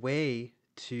only way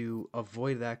to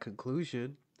avoid that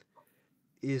conclusion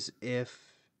is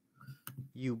if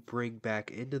you bring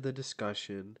back into the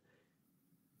discussion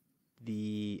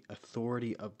the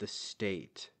authority of the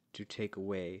state to take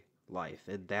away life,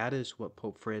 and that is what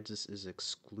Pope Francis is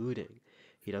excluding.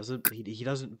 He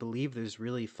doesn't believe there's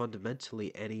really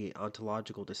fundamentally any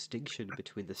ontological distinction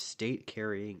between the state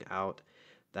carrying out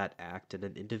that act and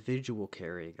an individual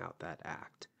carrying out that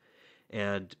act.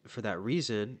 And for that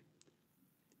reason,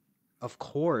 of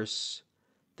course,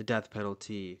 the death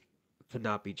penalty could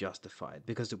not be justified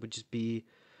because it would just be,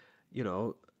 you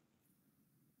know,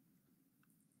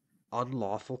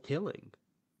 unlawful killing.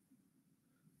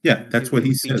 Yeah, that's what It he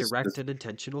would be says. direct and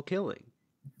intentional killing.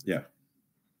 Yeah.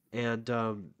 And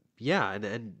yeah,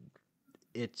 and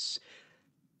it's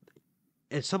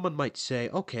and someone might say,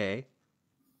 okay,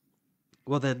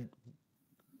 well then,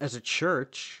 as a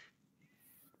church,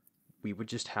 we would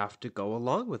just have to go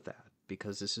along with that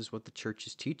because this is what the church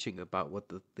is teaching about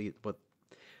what what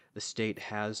the state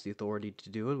has the authority to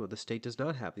do and what the state does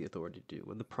not have the authority to do.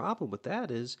 And the problem with that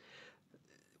is,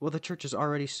 well, the church has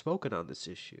already spoken on this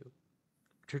issue.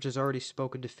 The church has already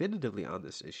spoken definitively on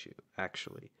this issue.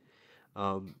 Actually,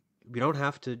 um, we don't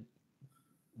have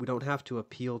to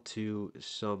appeal to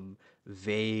some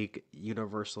vague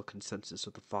universal consensus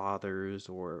of the fathers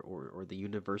or the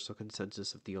universal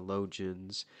consensus of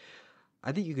theologians.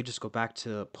 I think you could just go back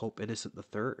to Pope Innocent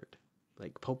III.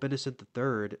 Like Pope Innocent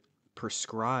III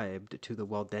prescribed to the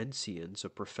Waldensians a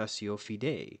professio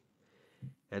fidei.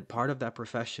 And part of that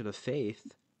profession of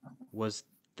faith was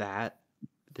that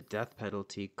the death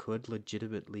penalty could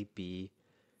legitimately be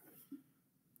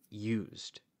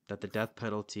used, that the death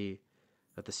penalty,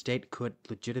 that the state could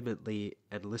legitimately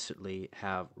and licitly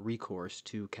have recourse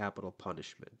to capital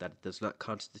punishment, that it does not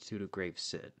constitute a grave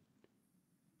sin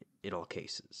in all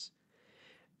cases.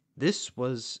 This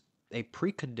was a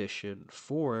precondition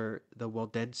for the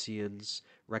Waldensians'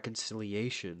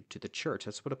 reconciliation to the church.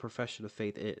 That's what a profession of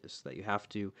faith is, that you have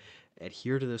to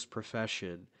adhere to this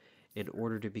profession in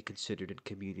order to be considered in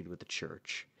communion with the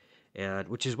church. And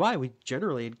which is why we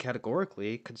generally and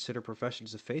categorically consider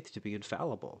professions of faith to be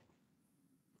infallible.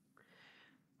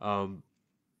 Um,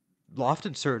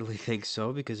 Lofton certainly thinks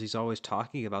so because he's always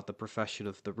talking about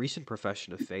the recent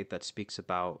profession of faith that speaks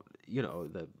about,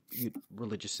 the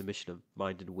religious submission of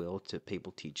mind and will to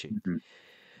papal teaching.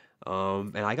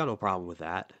 Mhm. And I got no problem with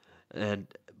that.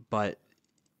 But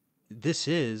this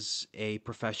is a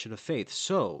profession of faith.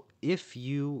 So if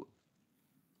you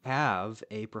have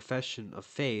a profession of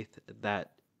faith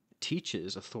that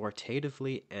teaches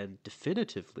authoritatively and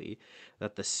definitively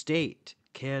that the state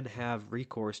can have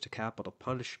recourse to capital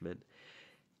punishment,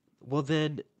 well,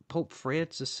 then Pope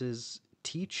Francis's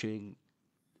teaching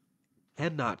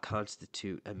cannot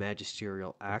constitute a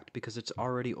magisterial act because it's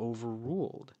already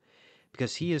overruled.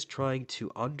 Because he is trying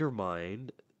to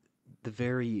undermine the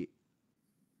very.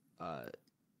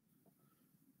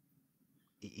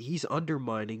 He's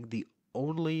undermining the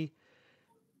only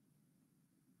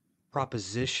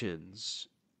propositions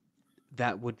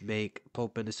that would make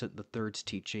Pope Innocent III's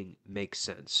teaching make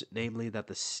sense, namely that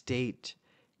the state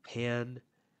can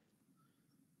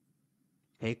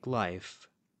take life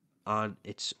on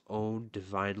its own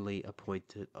divinely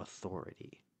appointed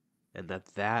authority, and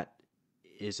that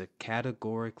is a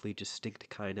categorically distinct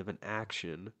kind of an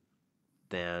action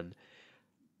than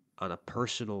on a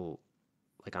personal,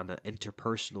 like on an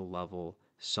interpersonal level,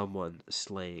 someone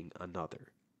slaying another.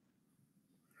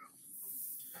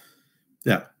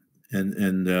 Yeah,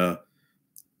 and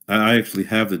I actually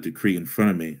have the decree in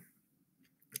front of me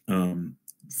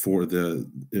for the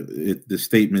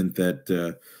statement that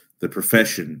the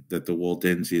profession that the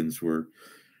Waldensians were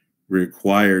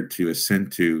required to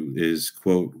assent to is,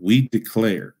 quote, "We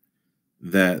declare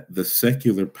that the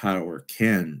secular power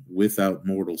can, without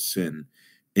mortal sin,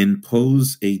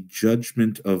 impose a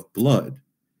judgment of blood,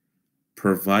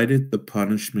 provided the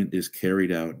punishment is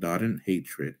carried out not in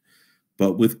hatred,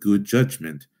 but with good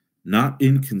judgment, not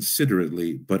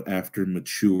inconsiderately, but after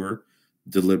mature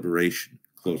deliberation."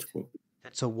 Close quote.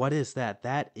 And so, what is that?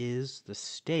 That is the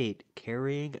state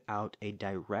carrying out a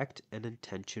direct and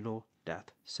intentional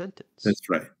death sentence. That's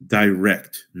right.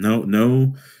 Direct. No, It's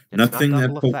not nothing double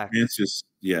that Pope effect. Francis,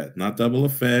 yeah, not double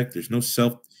effect. There's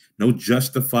no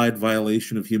justified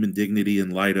violation of human dignity in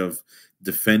light of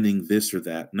defending this or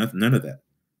that. None of that.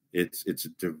 It's a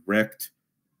direct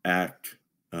act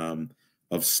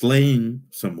of slaying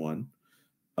someone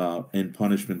in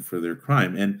punishment for their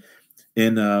crime. And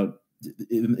in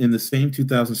the same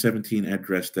 2017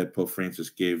 address that Pope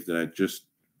Francis gave that I just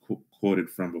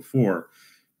quoted from before,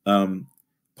 um,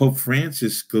 Pope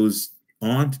Francis goes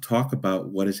on to talk about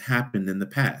what has happened in the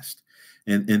past.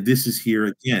 And this is here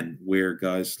again where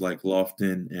guys like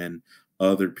Lofton and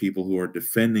other people who are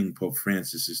defending Pope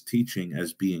Francis's teaching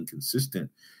as being consistent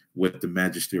with the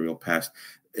magisterial past.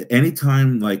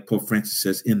 Anytime like Pope Francis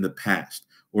says in the past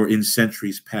or in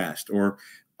centuries past or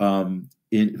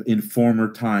in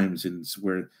former times and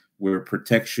where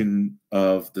protection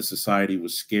of the society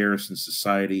was scarce and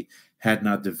society had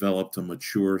not developed a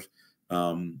mature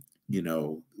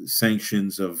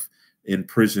sanctions of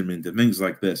imprisonment and things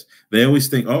like this. They always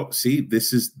think, oh, see,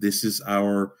 this is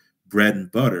our bread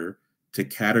and butter to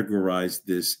categorize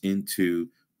this into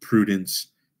prudence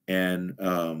and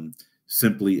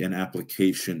simply an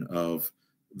application of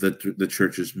the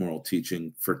church's moral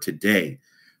teaching for today.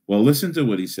 Well, listen to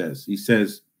what he says. He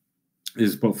says,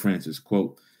 is Pope Francis,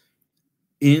 quote,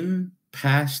 "In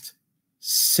past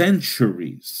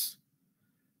centuries,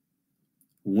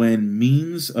 when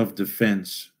means of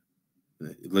defense,"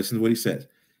 listen to what he says,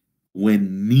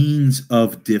 "when means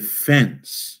of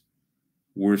defense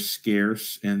were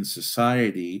scarce and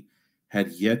society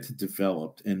had yet to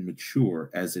develop and mature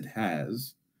as it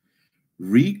has,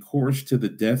 recourse to the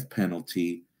death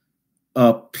penalty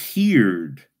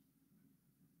appeared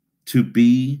to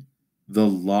be the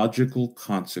logical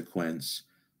consequence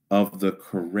of the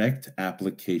correct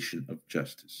application of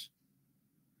justice.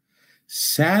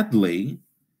 Sadly,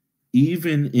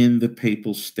 even in the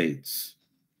Papal States,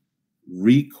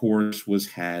 recourse was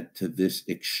had to this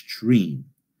extreme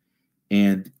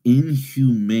and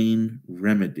inhumane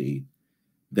remedy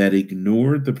that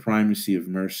ignored the primacy of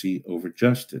mercy over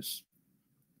justice.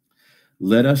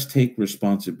 Let us take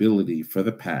responsibility for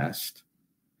the past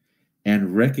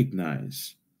and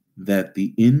recognize that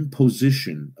the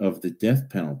imposition of the death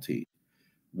penalty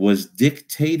was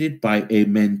dictated by a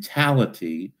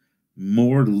mentality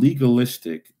more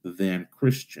legalistic than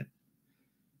Christian.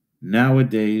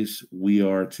 Nowadays, we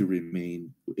are to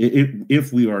remain,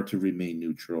 if we are to remain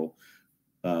neutral,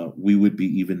 we would be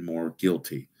even more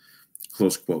guilty."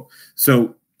 Close quote.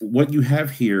 So what you have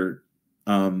here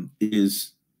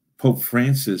is Pope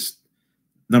Francis,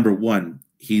 number one,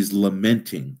 he's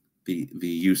lamenting the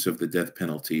use of the death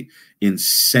penalty in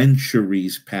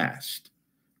centuries past,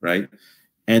 right?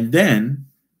 And then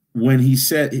when he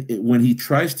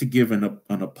tries to give an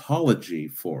apology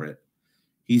for it,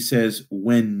 he says,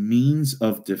 when means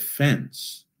of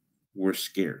defense were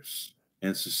scarce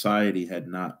and society had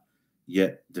not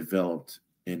yet developed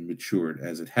and matured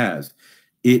as it has,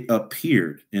 it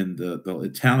appeared, and the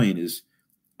Italian is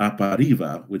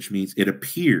appariva, which means it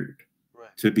appeared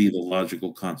to be the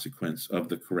logical consequence of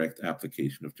the correct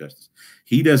application of justice.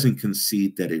 He doesn't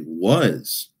concede that it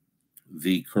was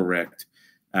the correct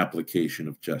application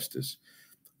of justice.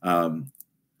 And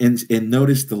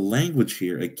notice the language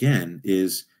here again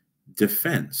is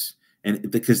defense,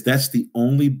 and because that's the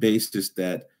only basis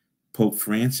that Pope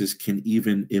Francis can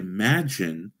even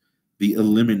imagine the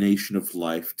elimination of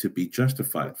life to be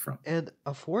justified from. And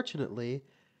unfortunately,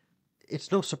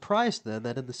 it's no surprise then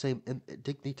that in the same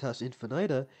Dignitas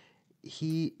Infinita,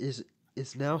 he is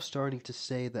now starting to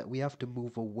say that we have to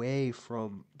move away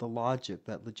from the logic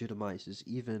that legitimizes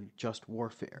even just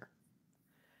warfare.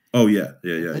 Oh yeah,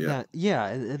 yeah, yeah, And yeah. that, yeah,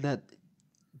 and that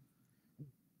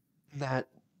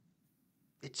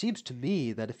it seems to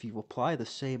me that if you apply the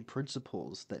same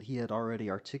principles that he had already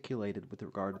articulated with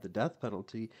regard to the death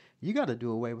penalty, you got to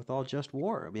do away with all just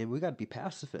war. I mean, we got to be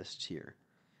pacifists here.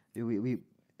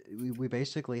 We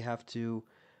basically have to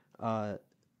uh,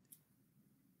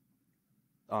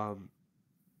 um,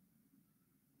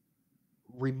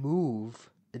 remove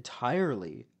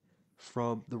entirely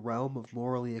from the realm of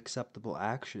morally acceptable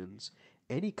actions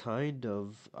any kind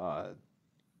of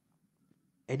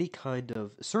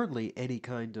certainly any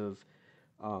kind of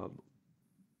um,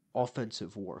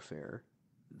 offensive warfare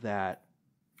that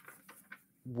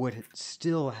would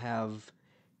still have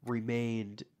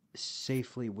remained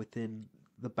safely within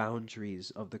the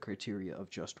boundaries of the criteria of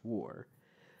just war.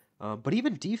 But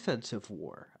even defensive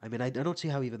war, I mean, I don't see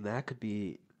how even that could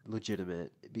be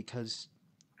legitimate because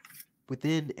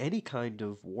within any kind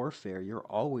of warfare, you're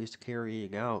always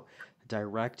carrying out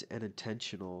direct and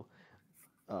intentional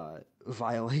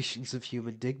violations of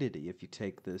human dignity if you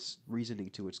take this reasoning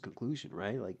to its conclusion,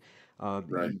 right? Like,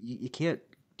 Right, you can't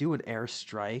do an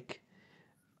airstrike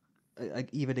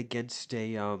even against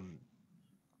a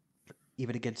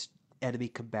even against enemy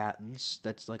combatants.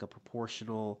 That's like a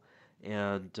proportional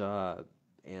and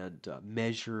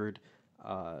measured,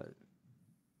 uh,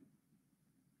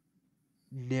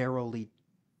 narrowly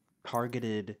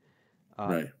targeted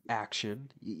right.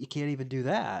 action. You can't even do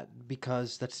that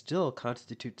because that still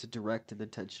constitutes a direct and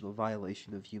intentional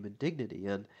violation of human dignity.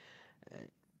 And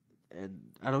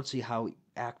I don't see how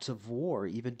acts of war,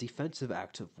 even defensive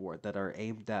acts of war that are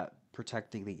aimed at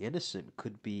protecting the innocent,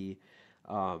 could be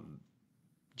um,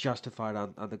 justified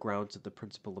on the grounds of the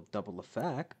principle of double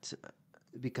effect,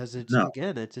 because it's No,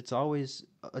 again it's always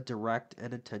a direct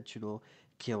and intentional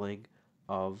killing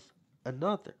of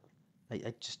another.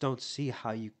 I just don't see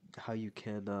how you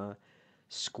can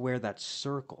square that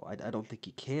circle. I don't think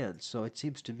you can. So it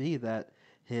seems to me that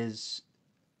his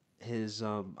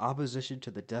opposition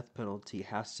to the death penalty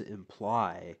has to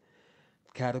imply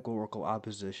categorical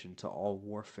opposition to all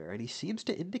warfare, and he seems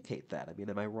to indicate that. I mean,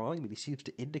 am I wrong? I mean, he seems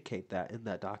to indicate that in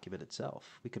that document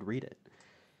itself. We could read it.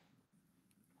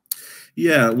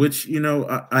 yeah, which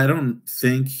I don't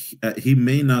think he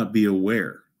may not be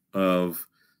aware of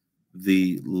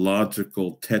the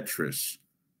logical Tetris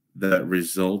that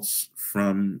results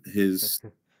from his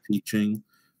teaching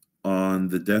on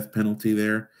the death penalty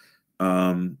there.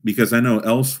 Because I know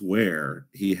elsewhere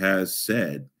he has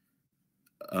said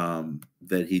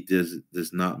that he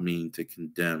does not mean to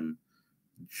condemn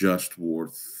just war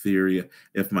theory.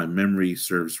 If my memory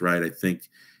serves right, I think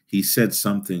he said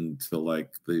something to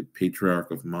like the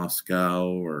Patriarch of Moscow,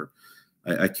 or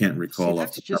I can't See, recall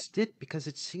off that's the top. just it, because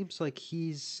it seems like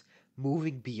he's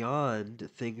moving beyond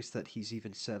things that he's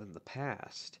even said in the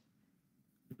past.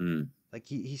 Mm. Like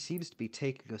he seems to be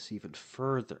taking us even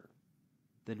further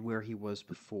than where he was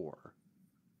before.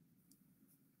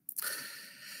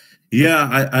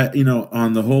 Yeah,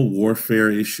 on the whole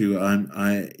warfare issue,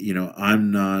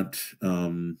 I'm not,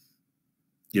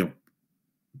 you know,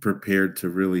 prepared to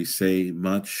really say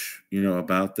much,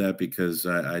 about that because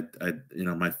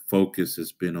my focus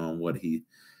has been on what he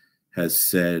has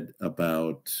said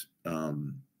about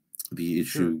the Sure.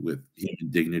 issue with human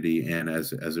dignity and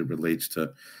as it relates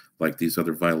to like these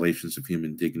other violations of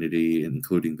human dignity,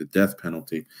 including the death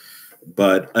penalty.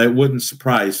 But it wouldn't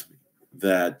surprise me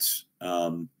that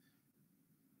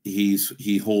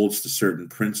he holds to certain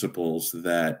principles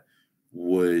that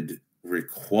would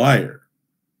require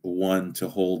one to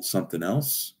hold something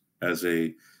else as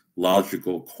a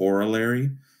logical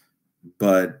corollary,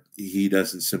 but he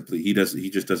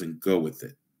just doesn't go with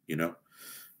it, you know.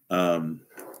 Um,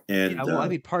 Yeah, and well, I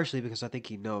mean, partially because I think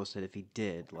he knows that if he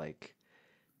did,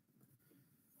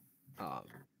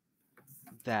 um,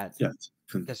 that yeah,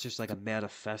 that's just like a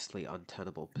manifestly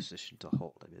untenable position to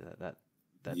hold. I mean, that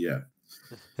yeah.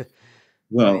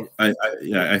 I mean, Well,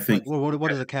 I think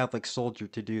what is a Catholic soldier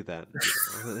to do then?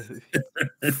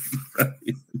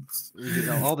 You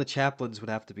know, all the chaplains would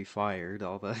have to be fired.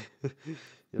 All the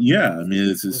Yep. yeah. I mean,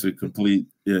 this is a complete.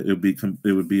 It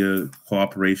would be a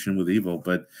cooperation with evil,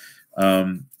 but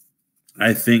um,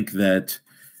 I think that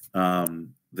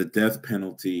the death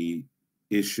penalty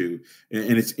issue,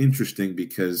 and it's interesting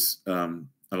because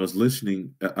I was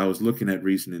looking at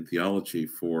Reason and Theology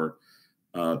for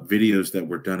videos that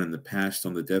were done in the past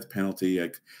on the death penalty.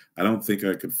 I don't think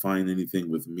I could find anything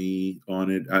with me on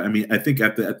it. I mean, I think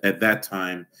at that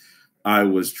time, I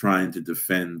was trying to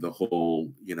defend the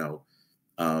whole,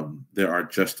 there are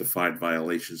justified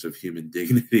violations of human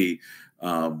dignity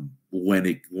when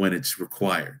it's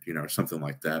required, or something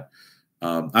like that.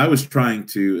 I was trying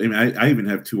to. I mean, I even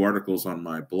have two articles on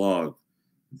my blog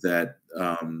that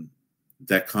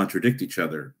that contradict each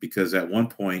other, because at one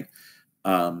point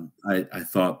I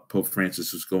thought Pope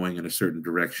Francis was going in a certain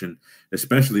direction,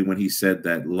 especially when he said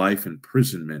that life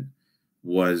imprisonment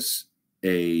was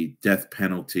a death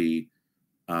penalty.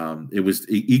 It was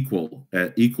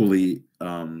equally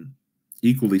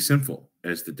sinful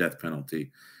as the death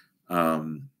penalty,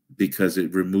 because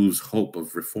it removes hope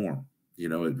of reform. It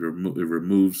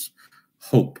removes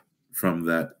hope from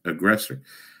that aggressor.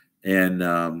 And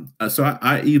so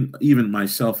even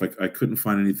myself, I couldn't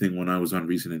find anything when I was on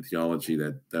Reason and Theology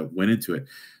that went into it.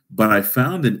 But I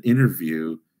found an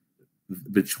interview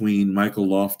between Michael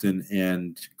Lofton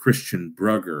and Christian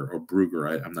Brugger.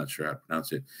 I'm not sure how to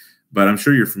pronounce it, but I'm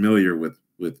sure you're familiar with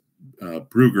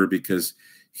Brugger, because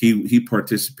he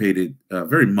participated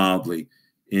very mildly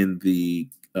in the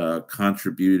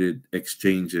contributed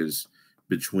exchanges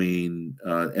between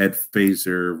Ed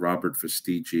Fazer, Robert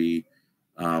Fastigi,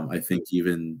 I think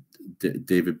even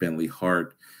David Bentley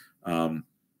Hart. Well,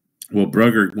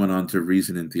 Brugger went on to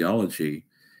Reason and Theology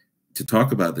to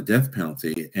talk about the death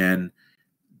penalty, and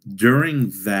during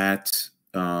that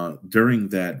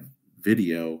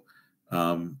video,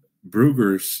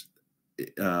 Brugger's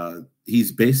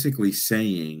he's basically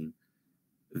saying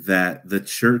that the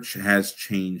church has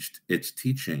changed its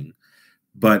teaching,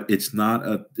 but it's not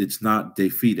de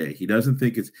fide. He doesn't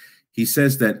think it's. He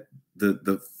says that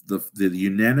the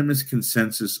unanimous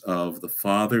consensus of the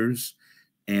fathers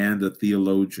and the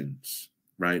theologians,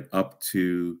 right, up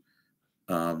to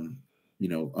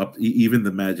even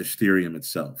the magisterium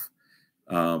itself,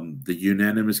 the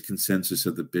unanimous consensus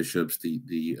of the bishops, the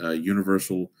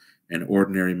universal and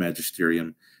ordinary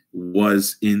magisterium,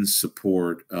 was in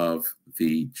support of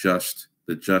the justice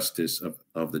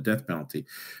of the death penalty.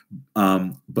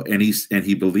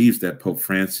 He believes that Pope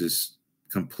Francis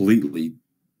completely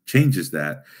changes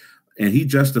that, and he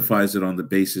justifies it on the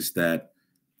basis that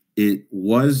it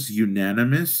was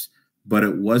unanimous, but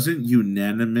it wasn't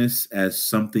unanimous as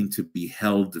something to be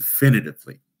held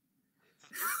definitively.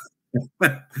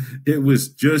 It was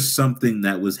just something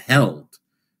that was held.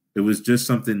 It was just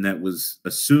something that was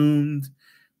assumed.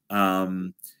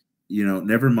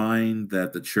 Never mind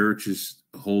that the church is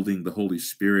holding the Holy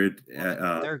Spirit.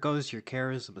 There goes your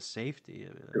charism of safety.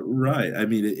 Right. I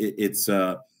mean, it's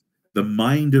the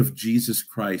mind of Jesus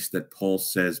Christ that Paul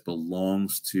says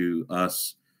belongs to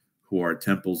us who are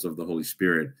temples of the Holy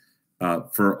Spirit.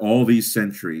 For all these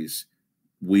centuries,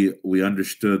 we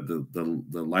understood the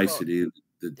licity,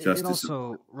 the justice. It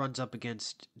also runs up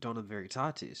against Dona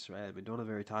Veritatis, right? I mean, Dona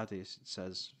Veritatis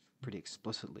says pretty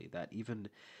explicitly that even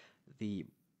the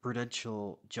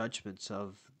prudential judgments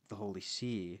of the Holy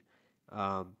See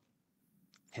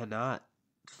cannot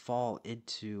fall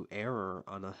into error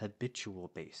on a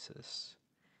habitual basis.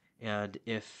 And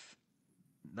if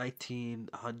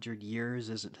 1900 years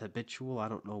isn't habitual, I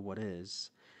don't know what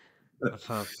is.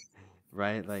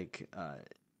 Right?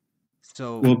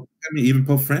 So. Well, I mean, even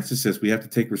Pope Francis says we have to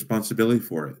take responsibility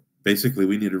for it. Basically,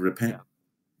 we need to repent.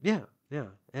 Yeah.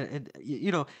 And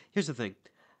here's the thing.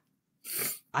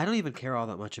 I don't even care all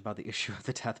that much about the issue of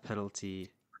the death penalty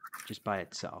just by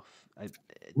itself.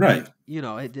 Right.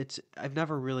 I've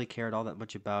never really cared all that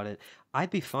much about it. I'd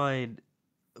be fine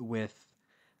with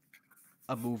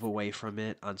a move away from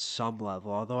it on some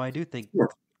level, although I do think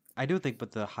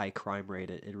with the high crime rate,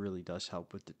 it really does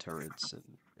help with deterrence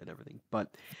and everything.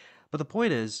 But the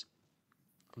point is,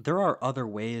 there are other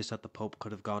ways that the Pope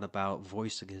could have gone about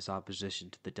voicing his opposition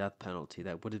to the death penalty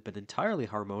that would have been entirely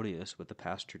harmonious with the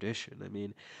past tradition. I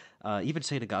mean, even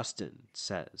St. Augustine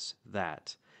says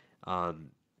that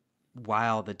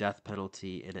while the death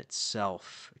penalty in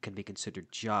itself can be considered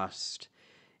just,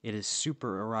 it is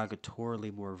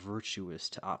supererogatorily more virtuous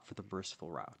to opt for the merciful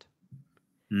route.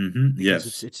 Mm-hmm.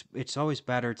 Because Yes. it's always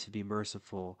better to be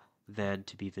merciful than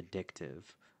to be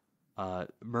vindictive.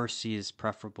 Mercy is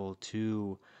preferable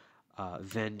to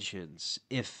vengeance,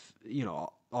 if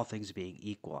all things being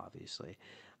equal, obviously.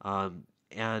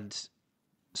 And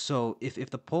so, if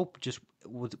the Pope just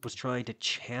was trying to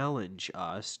challenge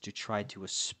us to try to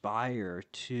aspire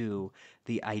to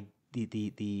the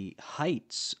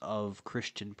heights of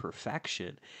Christian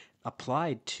perfection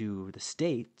applied to the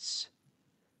states,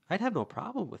 I'd have no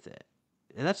problem with it.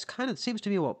 And that's kind of seems to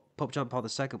me what Pope John Paul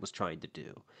II was trying to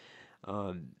do.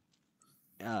 Um,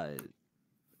 uh,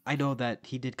 I know that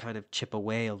he did kind of chip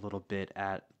away a little bit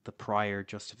at the prior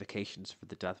justifications for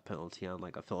the death penalty on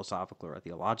like a philosophical or a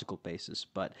theological basis,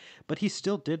 but he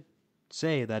still did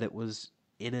say that it was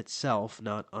in itself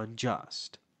not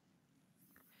unjust.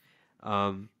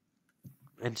 Um,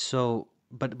 and so,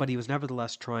 but he was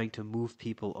nevertheless trying to move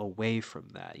people away from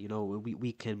that. You know,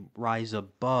 we can rise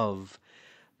above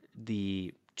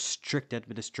the strict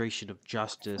administration of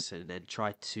justice and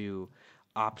try to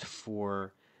opt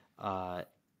for uh,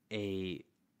 a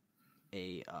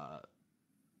a uh,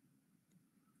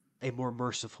 a more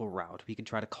merciful route. We can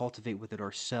try to cultivate within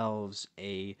ourselves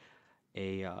a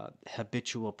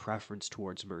habitual preference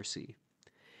towards mercy.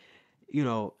 You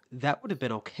know, that would have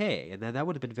been okay, and then that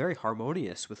would have been very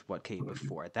harmonious with what came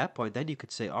before. At that point, then you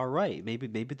could say, all right, maybe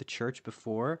the church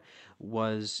before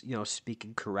was, you know,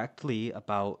 speaking correctly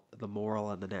about the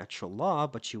moral and the natural law,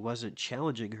 but she wasn't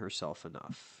challenging herself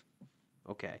enough.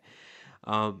 Okay.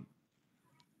 Um,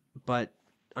 but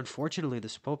unfortunately,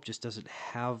 this pope just doesn't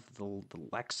have the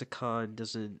lexicon,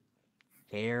 doesn't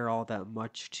care all that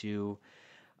much to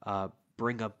uh,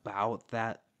 bring about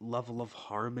that level of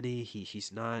harmony.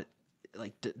 He's not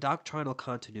like doctrinal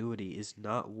continuity is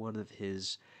not one of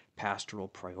his pastoral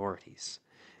priorities,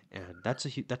 and that's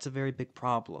a very big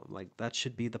problem. Like that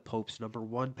should be the Pope's number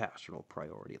one pastoral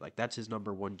priority. Like that's his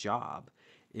number one job,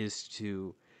 is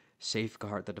to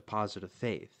safeguard the deposit of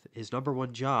faith. His number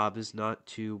one job is not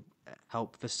to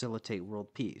help facilitate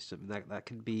world peace. I mean that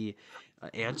can be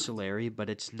ancillary, but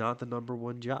it's not the number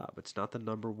one job. It's not the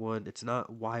number one. It's not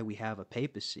why we have a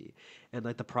papacy. And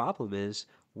like the problem is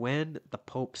when the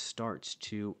Pope starts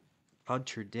to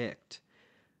contradict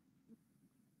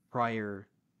prior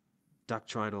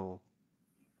doctrinal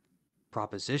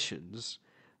propositions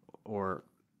or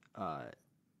uh,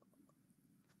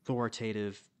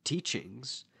 authoritative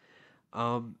teachings,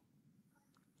 um,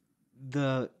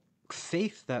 the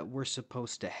faith that we're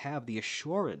supposed to have, the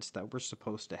assurance that we're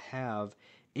supposed to have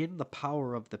in the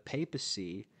power of the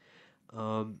papacy,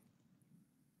 um,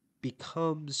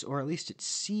 becomes, or at least it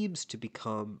seems to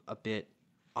become, a bit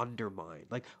undermined.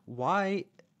 Like, why?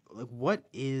 Like, what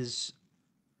is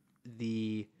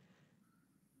the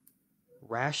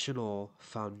rational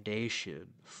foundation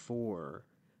for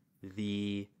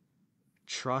the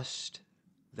trust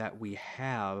that we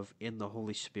have in the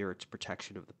Holy Spirit's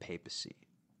protection of the papacy?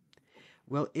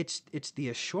 Well, it's the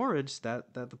assurance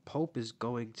that the Pope is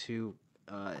going to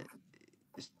uh,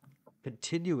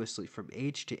 continuously, from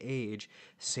age to age,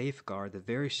 safeguard the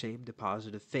very same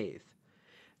deposit of faith.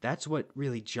 That's what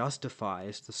really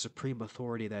justifies the supreme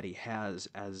authority that he has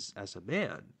as a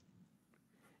man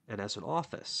and as an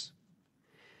office.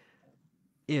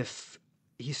 If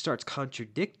he starts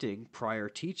contradicting prior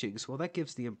teachings, well, that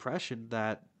gives the impression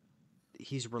that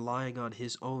he's relying on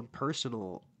his own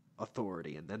personal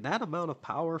authority. And then that amount of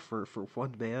power for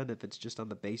one man, if it's just on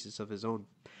the basis of his own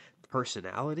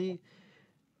personality,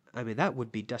 I mean, that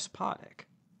would be despotic.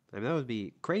 I mean, that would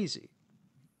be crazy.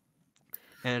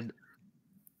 And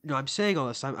no, I'm saying all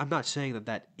this. I'm not saying that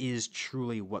that is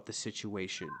truly what the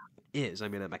situation is. I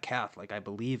mean, I'm a Catholic. I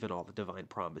believe in all the divine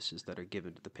promises that are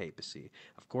given to the papacy.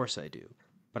 Of course I do.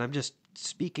 But I'm just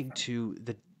speaking to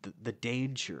the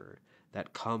danger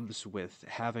that comes with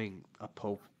having a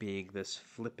pope being this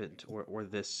flippant or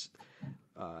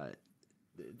uh,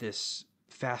 this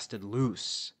fast and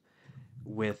loose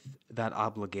with that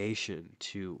obligation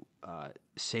to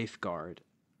safeguard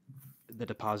the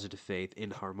deposit of faith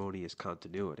in harmonious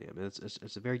continuity. I mean,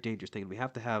 it's a very dangerous thing, and we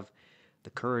have to have the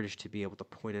courage to be able to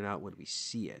point it out when we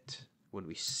see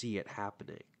it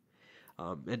happening.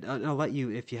 And I'll let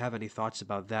you, if you have any thoughts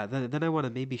about that. Then I want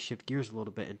to maybe shift gears a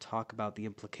little bit and talk about the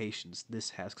implications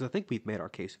this has, because I think we've made our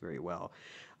case very well.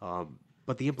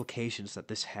 But the implications that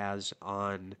this has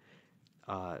on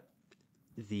uh,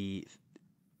 the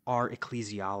our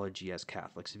ecclesiology as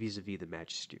Catholics vis-a-vis the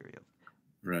magisterium.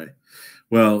 Right.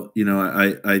 Well, you know,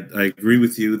 I agree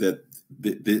with you that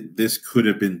this could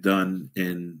have been done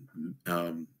in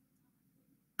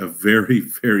a very,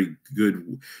 very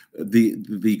good.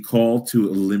 The call to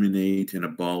eliminate and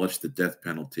abolish the death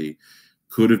penalty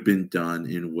could have been done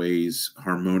in ways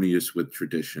harmonious with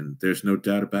tradition. There's no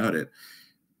doubt about it.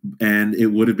 And it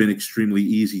would have been extremely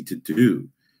easy to do.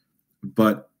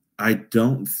 But I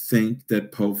don't think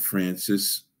that Pope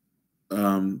Francis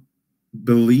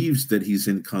believes that he's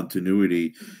in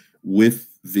continuity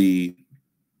with the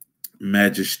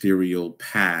magisterial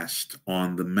past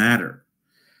on the matter.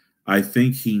 I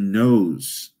think he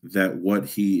knows that what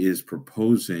he is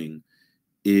proposing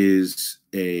is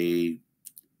a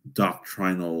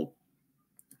doctrinal.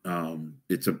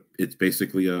 It's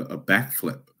basically a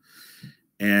backflip,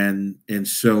 and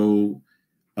so,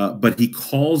 but he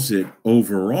calls it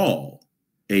overall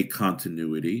a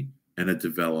continuity and a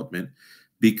development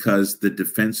because the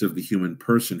defense of the human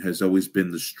person has always been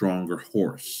the stronger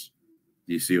horse.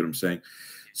 Do you see what I'm saying?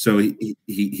 So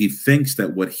he thinks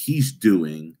that what he's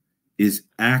doing is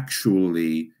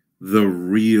actually the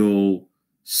real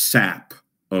sap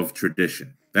of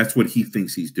tradition. That's what he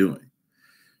thinks he's doing.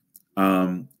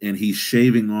 And he's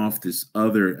shaving off this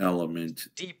other element.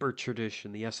 Deeper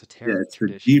tradition, the Yeah, esoteric it's the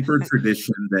tradition. deeper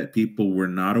tradition that people were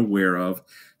not aware of.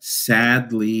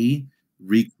 Sadly,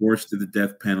 recourse to the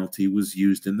death penalty was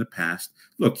used in the past.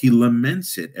 Look, he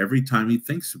laments it every time he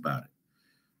thinks about it.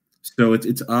 So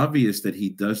it's obvious that he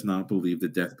does not believe the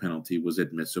death penalty was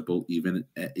admissible even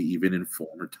in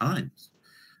former times.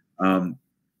 Um,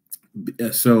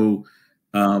 so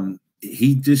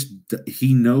he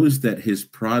knows that his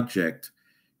project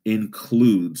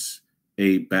includes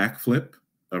a backflip,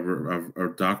 a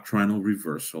doctrinal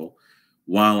reversal,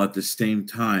 while at the same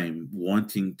time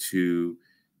wanting to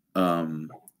um,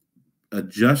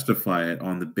 justify it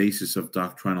on the basis of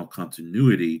doctrinal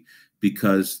continuity,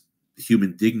 because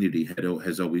human dignity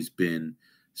has always been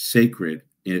sacred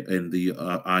in the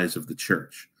eyes of the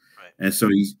church. Right. And so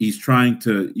he's trying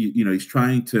to he's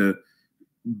trying to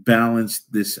balance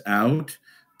this out,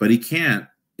 but he can't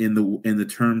in the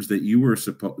terms that you were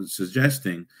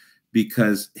suggesting,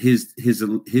 because his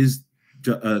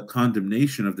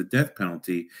condemnation of the death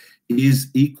penalty is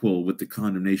equal with the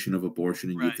condemnation of abortion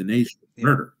and Right. euthanasia, Yeah.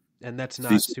 murder. And that's not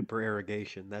These,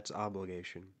 supererogation, that's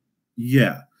obligation.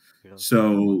 yeah. You know.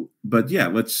 So, but yeah,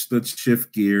 let's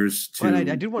shift gears But I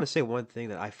to. do want to say one thing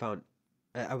that I found.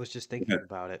 I was just thinking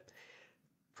about it.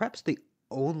 Perhaps the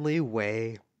only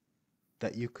way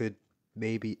that you could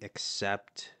maybe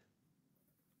accept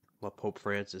what Pope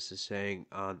Francis is saying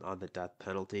on the death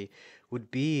penalty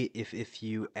would be if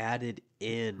you added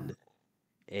in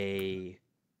a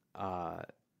uh,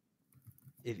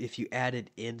 if you added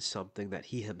in something that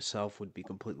he himself would be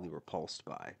completely repulsed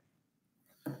by.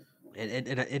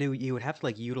 You would have to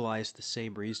like utilize the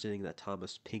same reasoning that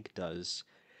Thomas Pink does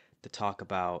to talk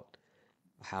about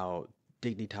how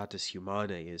dignitatis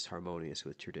humanae is harmonious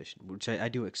with tradition, which I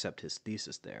do accept his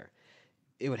thesis there.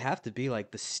 It would have to be like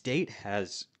the state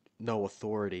has no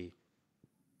authority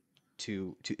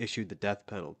to issue the death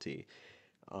penalty,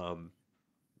 um,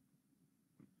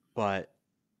 but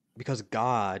because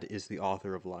God is the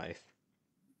author of life,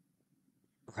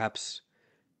 perhaps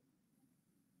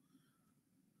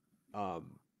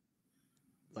um,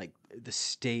 like the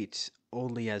state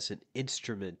only as an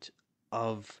instrument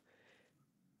of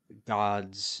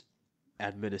God's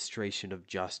administration of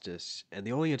justice, and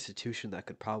the only institution that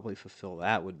could probably fulfill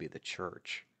that would be the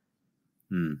church.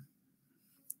 Hmm,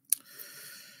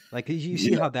 Like you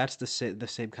see yeah, how that's the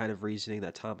same kind of reasoning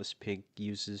that Thomas Pink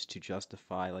uses to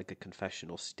justify like a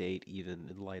confessional state, even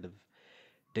in light of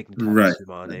right. dignitatis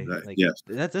humanae. Like Yes,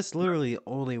 that's literally the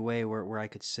only way where I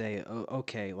could say, oh,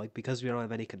 okay, like because we don't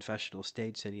have any confessional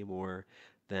states anymore,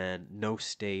 then no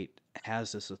state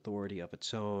has this authority of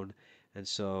its own, and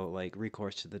so like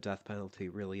recourse to the death penalty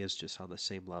really is just on the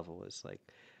same level as like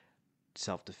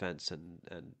self-defense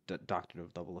and doctrine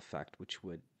of double effect, which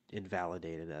would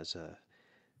invalidate it as a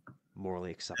morally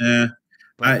eh, acceptable.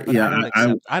 But I don't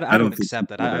accept I I don't don't think accept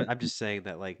that. people I'm are. just saying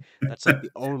that like that's like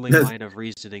the only That's line of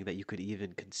reasoning that you could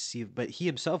even conceive. But he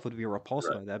himself would be repulsed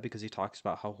right. by that because he talks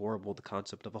about how horrible the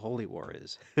concept of a holy war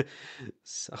is.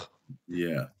 So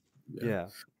Yeah, yeah, yeah,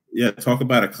 yeah. Talk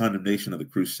about a condemnation of the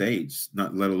Crusades,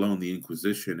 not let alone the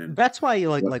Inquisition and that's why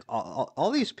what. like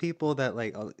all these people that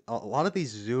like a lot of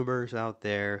these Zoomers out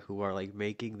there who are like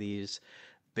making these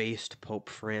based Pope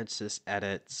Francis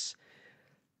edits,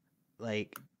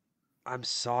 like I'm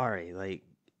sorry, like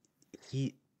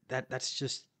he that's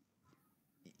just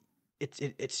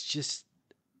it's just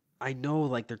I know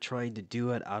like they're trying to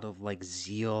do it out of like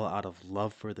zeal, out of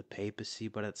love for the papacy,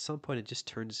 but at some point it just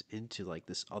turns into like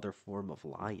this other form of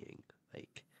lying.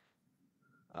 Like,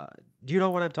 uh, do you know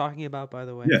what I'm talking about, by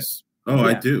the way? Yes. Oh,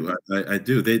 I Yeah, do. I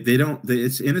do. They don't.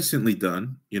 It's innocently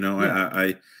done. yeah.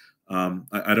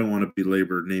 I don't want to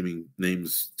belabor naming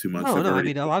names too much. No, I've no. I already.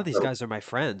 mean, a lot of these guys are my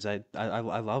friends. I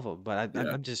love them, but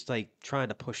Yeah. I'm just like trying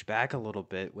to push back a little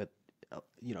bit with,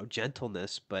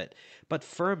 gentleness, but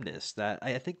firmness. That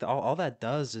I think that all that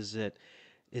does is it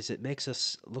makes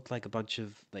us look like a bunch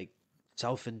of like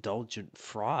self-indulgent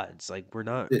frauds. Like we're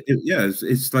not. Yeah.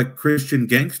 It's like Christian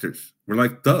gangsters. We're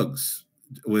like thugs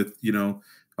with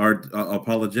our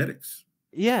apologetics.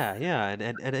 Yeah, yeah, and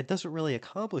it doesn't really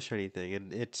accomplish anything,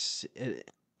 and and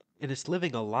it's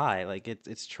living a lie. Like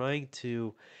it's trying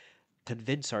to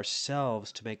convince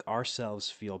ourselves to make ourselves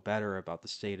feel better about the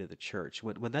state of the church.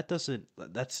 When that doesn't,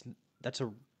 that's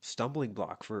a stumbling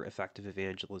block for effective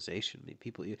evangelization. I mean,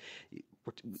 people,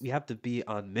 we have to be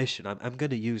on mission. I'm going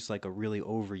to use like a really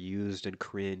overused and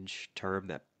cringe term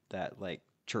that like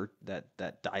church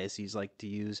that dioceses like to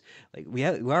use. Like we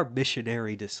are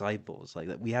missionary disciples. Like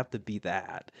that we have to be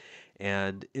that.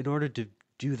 And in order to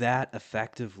do that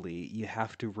effectively, you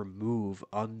have to remove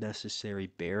unnecessary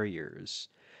barriers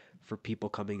for people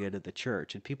coming into the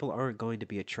church. And people aren't going to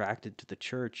be attracted to the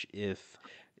church if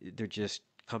they're just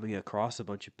coming across a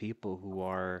bunch of people who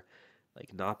are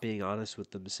like not being honest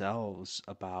with themselves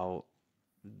about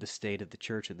the state of the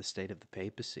church and the state of the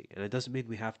papacy. And it doesn't mean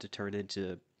we have to turn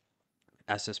into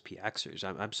SSPXers.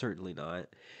 I'm certainly not.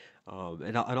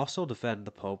 And I'll still defend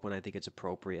the Pope when I think it's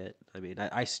appropriate. I mean,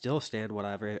 I still stand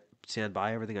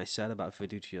by everything I said about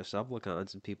fiducia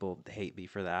supplicans, and people hate me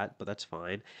for that, but that's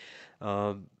fine.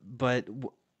 But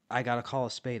I gotta call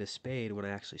a spade when I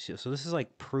actually see it. So this is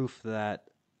like proof that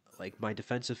like my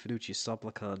defense of fiducia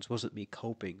supplicans wasn't me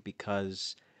coping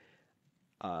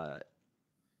uh,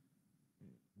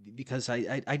 because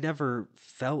I never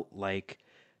felt like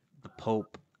the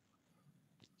Pope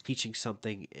teaching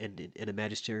something in a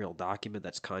magisterial document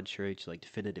that's contrary to like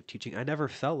definitive teaching. I never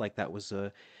felt like that was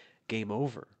a game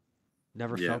over.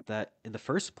 Never Yeah. felt that in the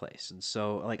first place. And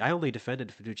so like I only defended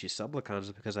fiducia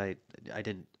supplicans because I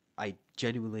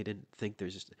genuinely didn't think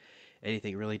there's just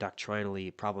anything really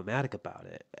doctrinally problematic about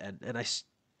it. And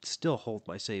still hold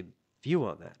my same view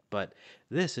on that. But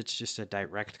this it's just a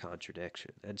direct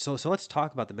contradiction. And so let's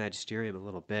talk about the magisterium a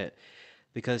little bit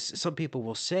because some people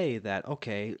will say that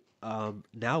okay,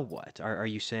 now what? Are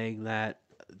you saying that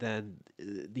then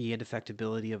the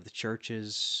indefectibility of the church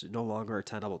is no longer a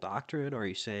tenable doctrine? Or are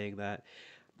you saying that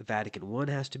the Vatican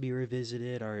I has to be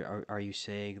revisited? Are you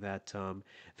saying that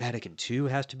Vatican II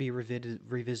has to be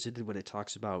revisited when it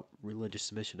talks about religious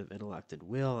submission of intellect and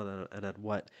will? And on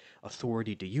what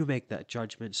authority do you make that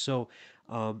judgment? So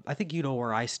I think you know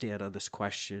where I stand on this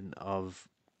question of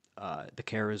the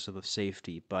charism of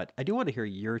safety, but I do want to hear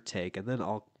your take, and then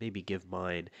I'll maybe give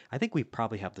mine. I think we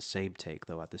probably have the same take,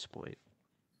 though, at this point.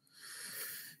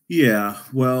 Yeah,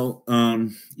 well,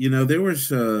 there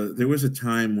was a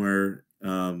time where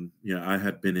I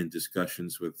had been in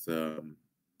discussions with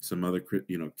some other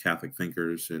Catholic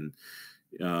thinkers, and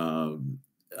um,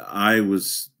 I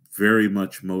was very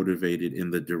much motivated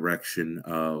in the direction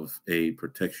of a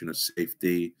protection of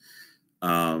safety,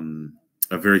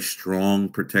 a very strong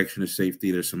protection of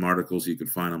safety. There's some articles you could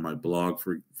find on my blog,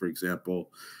 for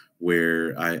example,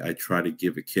 where I try to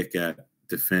give a kick at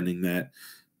defending that.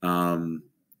 Um,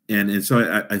 and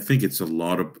so I think it's a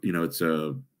lot of it's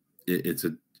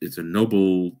a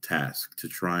noble task to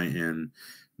try and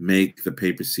make the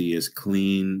papacy as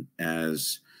clean,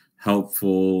 as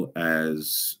helpful,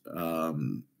 as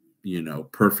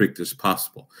perfect as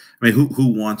possible. I mean, who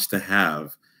wants to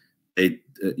have a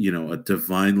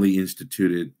divinely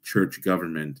instituted church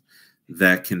government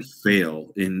that can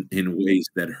fail in ways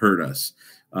that hurt us?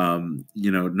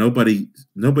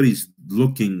 Nobody's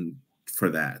looking for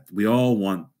that. We all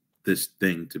want this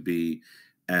thing to be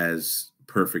as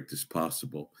perfect as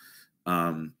possible.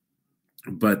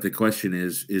 But the question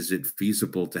is it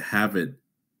feasible to have it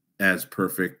as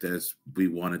perfect as we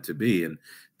want it to be? And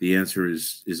the answer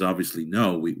is obviously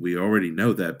no. We already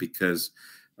know that because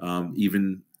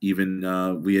even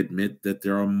we admit that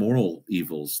there are moral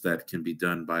evils that can be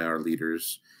done by our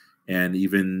leaders, and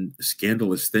even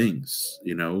scandalous things.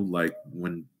 Like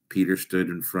when Peter stood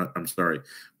in front. I'm sorry,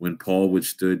 when Paul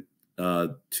withstood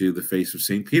to the face of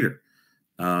Saint Peter.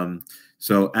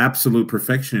 So absolute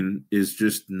perfection is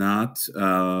just not.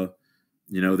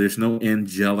 There's no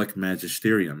angelic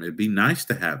magisterium. It'd be nice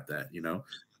to have that,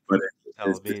 but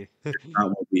Telling me. it's not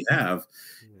what we have.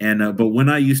 And but when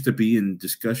I used to be in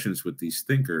discussions with these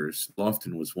thinkers,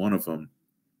 Lofton was one of them.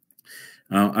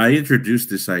 I introduced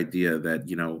this idea that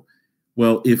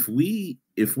well, if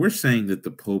we're saying that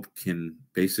the Pope can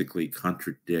basically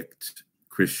contradict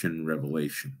Christian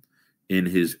revelation in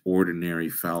his ordinary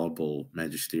fallible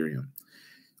magisterium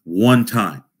one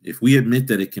time, if we admit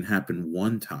that it can happen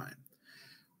one time,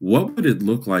 what would it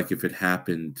look like if it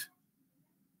happened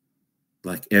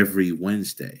like every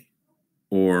Wednesday,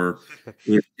 or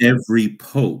if every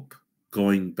pope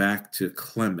going back to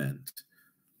Clement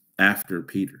after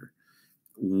Peter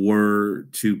were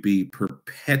to be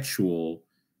perpetual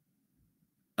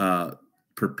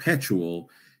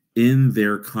in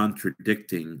their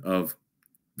contradicting of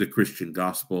the Christian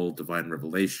gospel, divine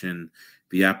revelation,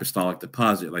 the apostolic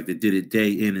deposit? Like they did it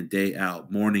day in and day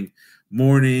out, morning,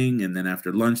 and then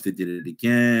after lunch they did it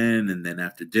again, and then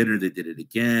after dinner they did it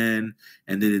again,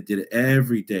 and then they did it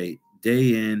every day,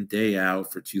 day in, day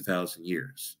out for 2,000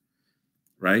 years,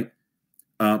 right?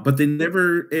 But they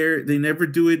never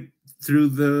do it through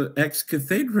the ex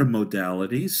cathedra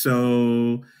modality.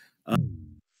 So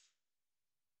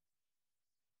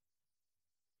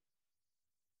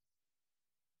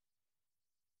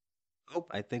Oh,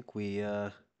 I think we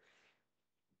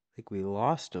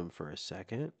lost him for a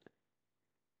second.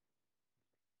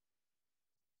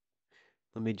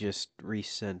 Let me just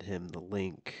resend him the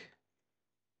link.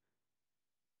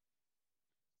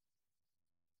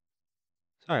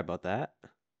 Sorry about that.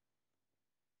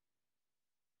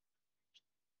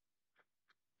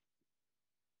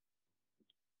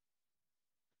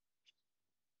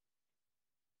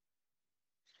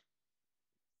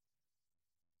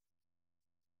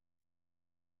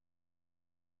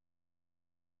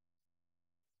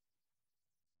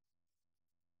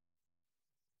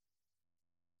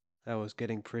 That was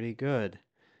getting pretty good.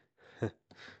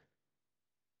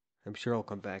 I'm sure I'll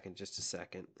come back in just a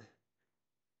second.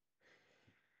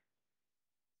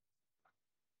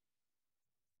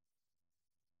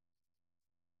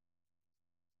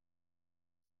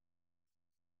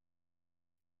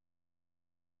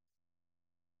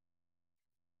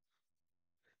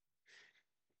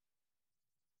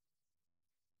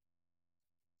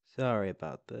 Sorry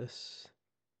about this.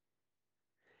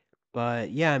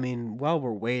 But yeah, I mean, while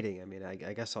we're waiting, I mean, I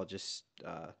guess I'll just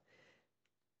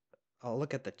I'll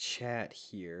look at the chat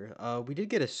here. We did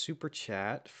get a super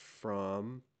chat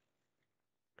from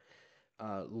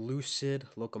Lucid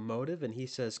Locomotive, and he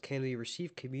says, "Can we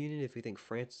receive communion if we think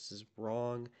Francis is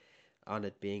wrong on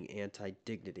it being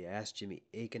anti-dignity?" I asked Jimmy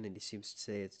Aiken, and he seems to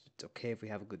say it's okay if we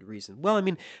have a good reason. Well, I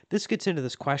mean, this gets into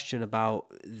this question about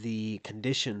the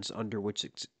conditions under which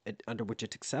it's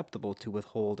acceptable to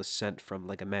withhold assent from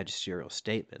like a magisterial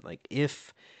statement. Like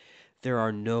if there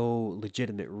are no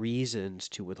legitimate reasons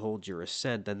to withhold your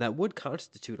assent, then that would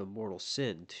constitute a mortal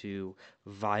sin to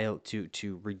violate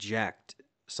to reject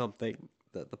something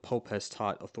that the Pope has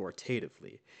taught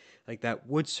authoritatively. Like that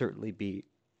would certainly be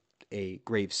a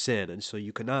grave sin, and so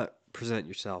you cannot present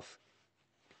yourself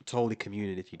to Holy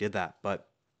Communion if you did that. But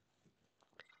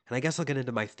and I guess I'll get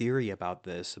into my theory about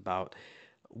this, about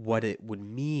what it would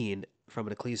mean from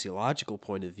an ecclesiological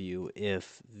point of view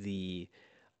if the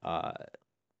uh,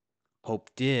 Pope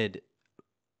did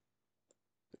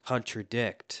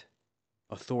contradict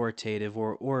authoritative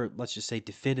or let's just say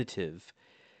definitive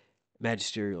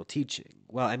magisterial teaching.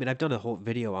 Well, I mean, I've done a whole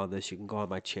video on this. You can go on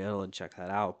my channel and check that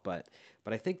out. But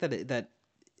I think that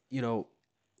you know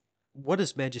what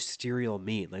does magisterial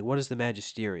mean? Like, what is the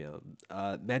magisterium?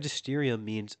 Magisterium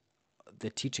means the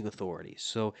teaching authority.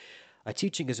 So, a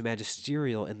teaching is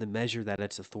magisterial in the measure that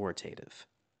it's authoritative,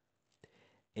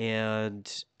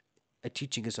 and a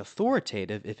teaching is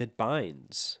authoritative if it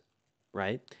binds,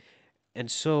 right? And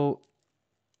so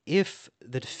if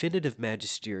the definitive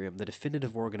magisterium, the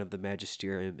definitive organ of the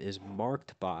magisterium, is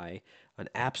marked by an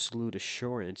absolute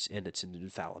assurance in its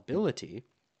infallibility,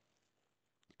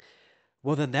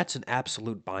 well, then that's an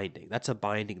absolute binding. That's a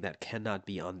binding that cannot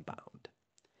be unbound.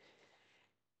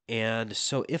 And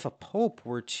so, if a pope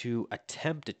were to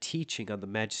attempt a teaching on the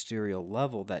magisterial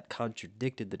level that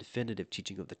contradicted the definitive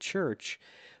teaching of the church,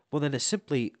 well, then it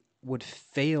simply would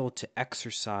fail to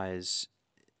exercise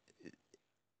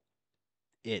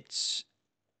its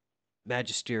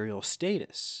magisterial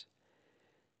status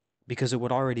because it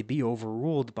would already be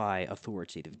overruled by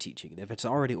authoritative teaching. And if it's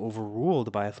already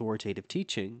overruled by authoritative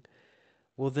teaching,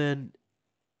 well, then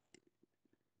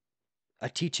a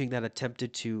teaching that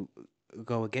attempted to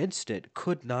go against it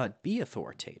could not be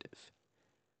authoritative.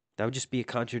 That would just be a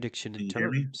contradiction in can you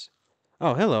hear me? terms.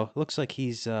 Oh, hello. Looks like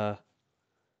he's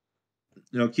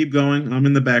No, keep going. I'm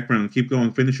in the background. Keep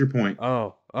going. Finish your point.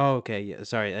 oh, okay. Yeah,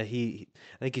 sorry. I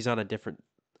think he's on a different.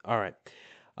 All right.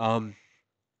 Um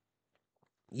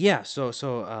yeah,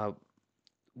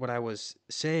 what I was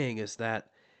saying is that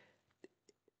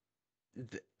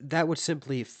that would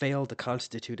simply fail to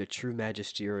constitute a true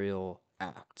magisterial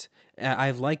act.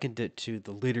 I've likened it to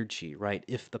the liturgy, right?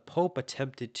 If the Pope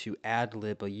attempted to ad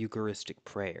lib a Eucharistic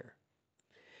prayer,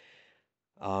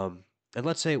 um, and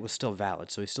let's say it was still valid,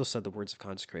 so he still said the words of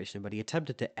consecration, but he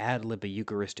attempted to ad lib a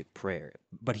Eucharistic prayer,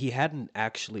 but he hadn't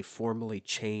actually formally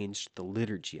changed the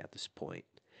liturgy at this point.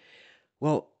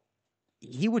 Well,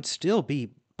 he would still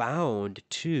be bound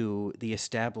to the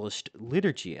established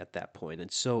liturgy at that point.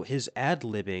 And so his ad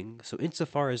libbing, so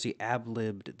insofar as he ad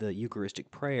libbed the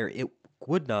Eucharistic prayer, it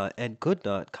would not and could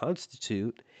not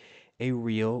constitute a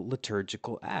real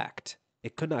liturgical act.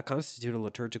 It could not constitute a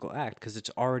liturgical act because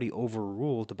it's already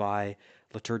overruled by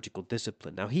liturgical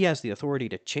discipline. Now, he has the authority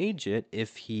to change it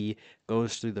if he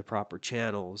goes through the proper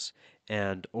channels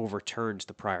and overturns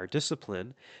the prior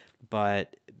discipline,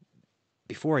 but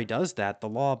before he does that, the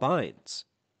law binds.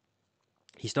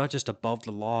 He's not just above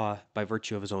the law by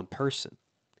virtue of his own person.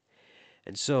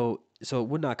 And so it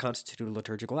would not constitute a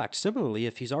liturgical act. Similarly,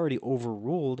 if he's already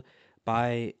overruled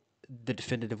by the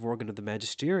definitive organ of the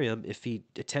magisterium, if he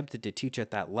attempted to teach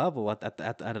at that level,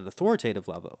 at an authoritative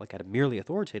level, like at a merely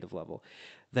authoritative level,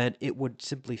 then it would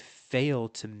simply fail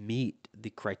to meet the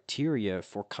criteria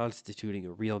for constituting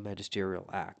a real magisterial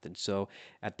act. And so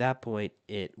at that point,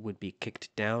 it would be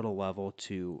kicked down a level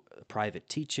to private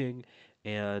teaching,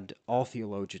 and all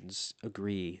theologians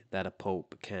agree that a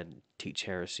pope can teach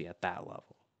heresy at that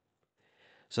level.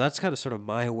 So that's kind of sort of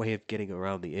my way of getting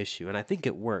around the issue. And I think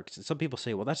it works. And some people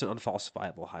say, well, that's an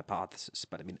unfalsifiable hypothesis.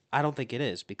 But I mean, I don't think it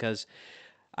is, because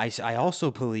I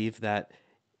also believe that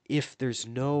if there's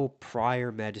no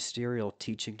prior magisterial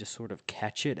teaching to sort of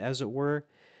catch it, as it were,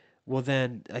 well,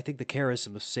 then I think the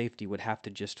charism of safety would have to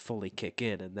just fully kick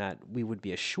in, and that we would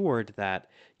be assured that,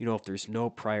 if there's no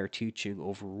prior teaching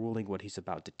overruling what he's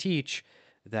about to teach,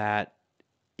 that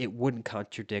it wouldn't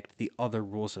contradict the other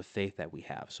rules of faith that we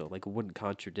have. So, like, it wouldn't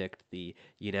contradict the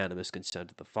unanimous consent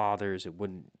of the fathers, it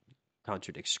wouldn't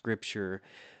contradict scripture.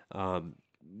 Um,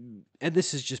 and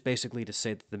this is just basically to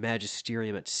say that the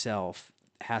magisterium itself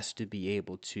has to be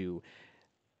able to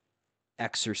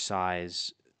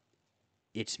exercise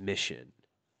its mission.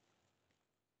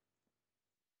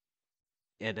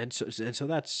 And so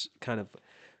that's kind of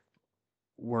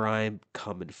where I'm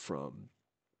coming from.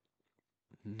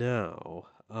 Now,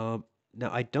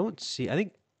 now I don't see. I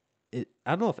think I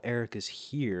don't know if Eric is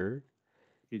here.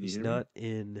 Can you He's hear me? not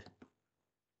in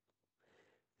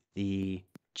the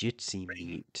Jitsi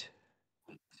meet.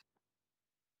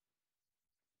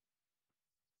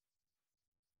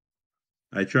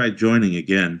 I tried joining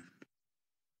again.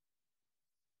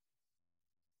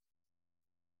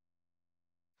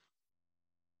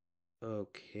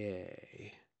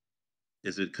 Okay.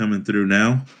 Is it coming through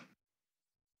now?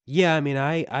 Yeah, I mean,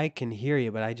 I can hear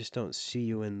you, but I just don't see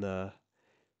you in the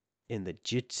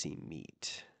Jitsi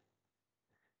meet.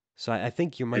 So I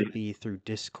think you might be through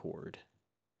Discord.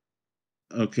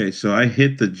 Okay, so I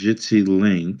hit the Jitsi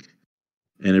link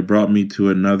and it brought me to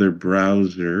another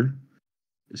browser.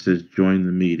 It says join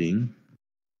the meeting.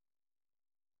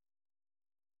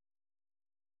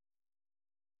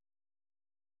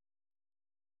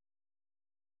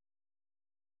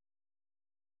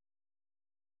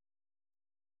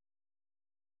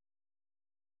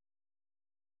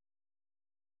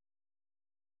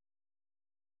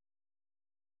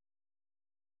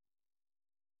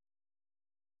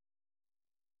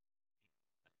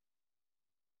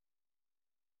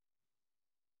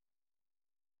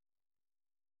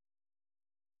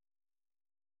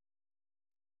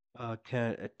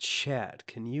 Can a chat?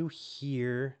 Can you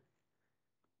hear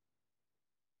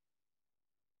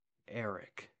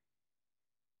Eric?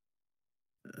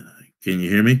 Can you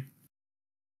hear me?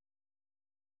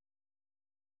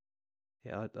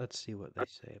 Yeah, let's see what they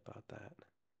say about that.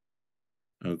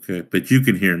 Okay, but you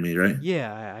can hear me, right?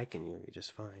 Yeah, I can hear you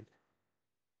just fine.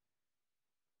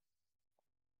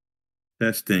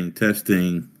 Testing,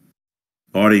 testing.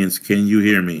 Audience, can you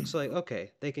hear me? Looks like,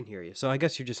 okay, they can hear you. So I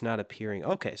guess you're just not appearing.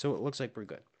 Okay, so it looks like we're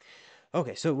good.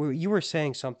 Okay, so you were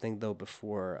saying something though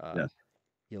before Yes.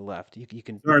 you left. You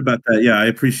can. Sorry about that. Yeah, I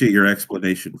appreciate your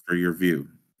explanation for your view.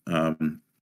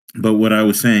 But what I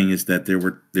was saying is that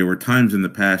there were times in the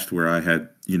past where I had,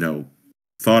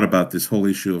 thought about this whole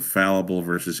issue of fallible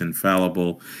versus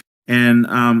infallible, and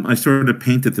I sort of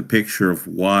painted the picture of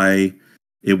why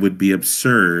it would be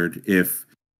absurd if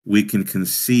we can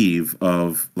conceive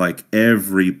of like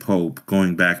every pope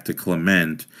going back to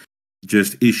Clement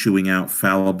just issuing out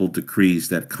fallible decrees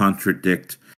that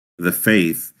contradict the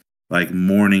faith, like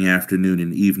morning, afternoon,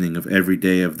 and evening of every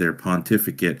day of their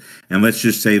pontificate. And let's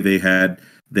just say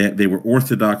they were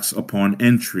orthodox upon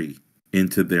entry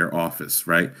into their office,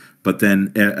 right? But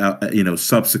then,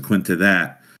 subsequent to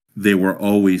that, they were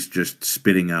always just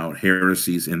spitting out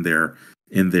heresies in their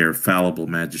fallible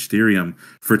magisterium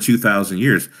for 2,000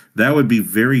 years. That would be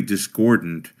very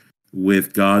discordant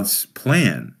with God's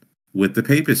plan with the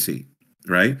papacy,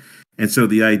 right? And so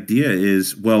the idea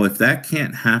is, well, if that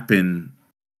can't happen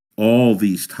all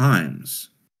these times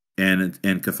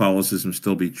and Catholicism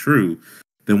still be true,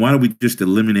 then why don't we just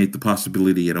eliminate the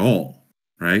possibility at all,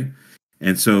 right?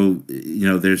 And so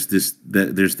there's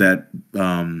that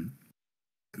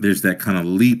kind of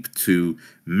leap to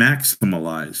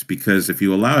maximalize, because if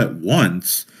you allow it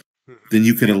once, then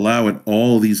you could allow it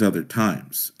all these other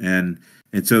times. And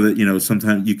so that,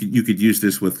 sometimes you could use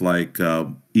this with like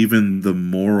even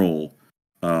the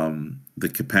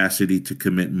capacity to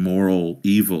commit moral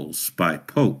evils by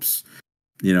popes,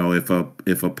 if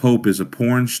a pope is a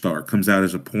porn star, comes out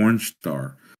as a porn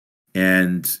star,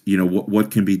 and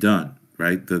what can be done,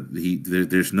 right?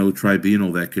 There's no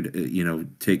tribunal that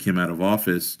could take him out of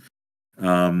office.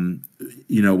 Um,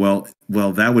 well,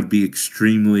 that would be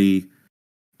extremely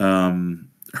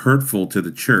hurtful to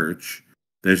the church.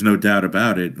 There's no doubt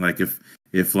about it. Like if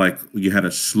like you had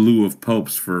a slew of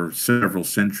popes for several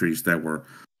centuries that were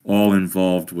all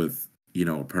involved with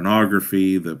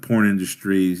pornography, the porn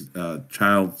industry,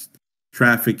 child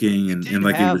trafficking, We and did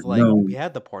like it was have we known.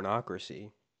 had the pornocracy.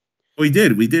 We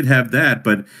did have that,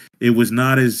 but it was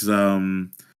not as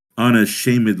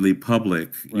unashamedly public,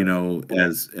 Right.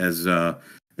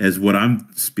 as what I'm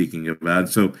speaking about.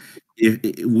 So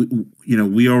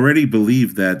we already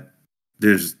believe that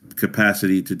there's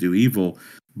capacity to do evil,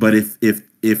 but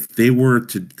if they were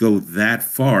to go that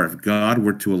far, if God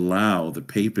were to allow the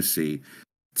papacy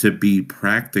to be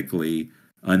practically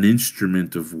an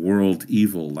instrument of world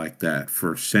evil like that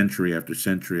for century after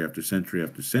century after century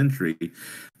after century,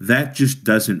 that just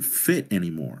doesn't fit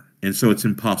anymore. And so it's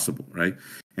impossible, right?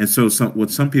 And so what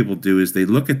some people do is they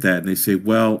look at that and they say,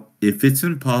 well, if it's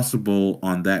impossible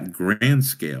on that grand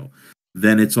scale,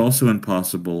 then it's also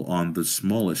impossible on the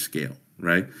smallest scale,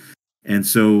 right? And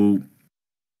so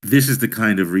this is the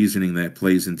kind of reasoning that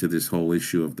plays into this whole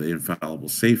issue of the infallible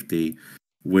safety,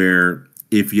 where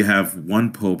if you have one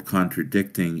pope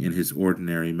contradicting in his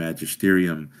ordinary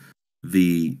magisterium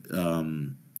the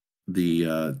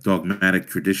dogmatic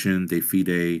tradition, de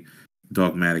fide,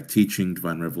 dogmatic teaching,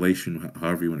 divine revelation,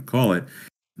 however you want to call it,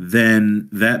 then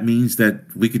that means that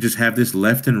we could just have this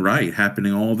left and right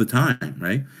happening all the time,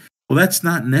 right? Well, that's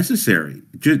not necessary.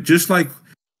 Just like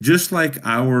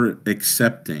our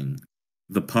accepting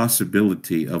the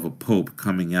possibility of a pope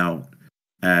coming out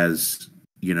as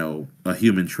a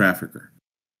human trafficker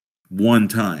one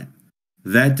time,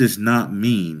 that does not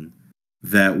mean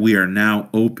that we are now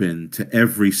open to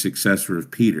every successor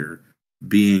of Peter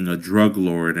being a drug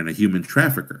lord and a human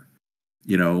trafficker.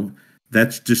 You know,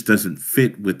 that just doesn't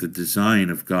fit with the design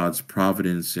of God's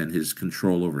providence and his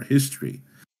control over history.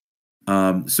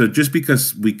 So just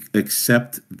because we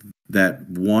accept that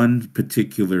one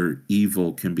particular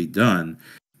evil can be done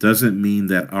doesn't mean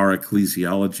that our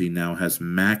ecclesiology now has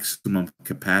maximum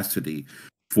capacity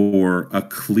for a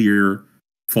clear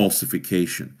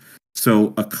falsification.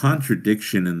 So a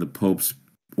contradiction in the Pope's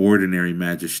ordinary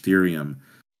magisterium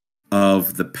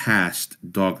of the past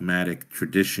dogmatic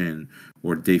tradition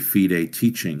or de fide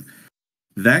teaching,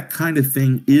 that kind of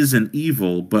thing is an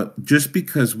evil, but just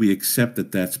because we accept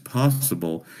that that's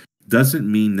possible doesn't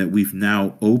mean that we've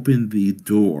now opened the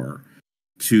door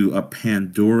to a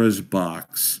Pandora's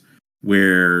box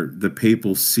where the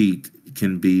papal seat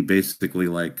can be basically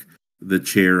like the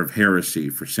chair of heresy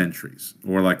for centuries,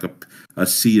 or like a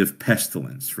seat of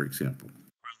pestilence, for example.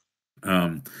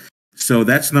 Um, so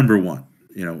that's number one.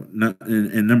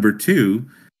 And number two,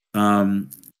 um,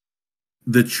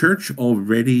 the church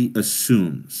already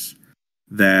assumes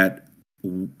that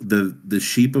the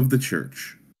sheep of the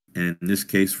church, and in this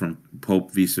case, from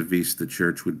Pope vis-a-vis the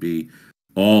church would be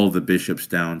all the bishops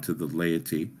down to the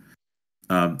laity.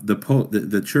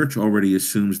 The church already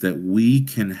assumes that we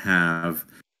can have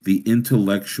the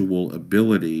intellectual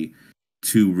ability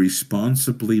to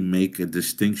responsibly make a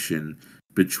distinction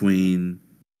between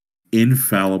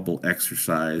infallible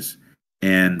exercise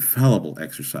and fallible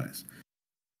exercise.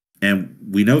 And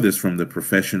we know this from the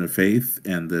Profession of Faith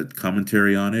and the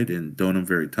commentary on it in Donum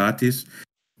Veritatis.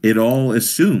 It all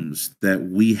assumes that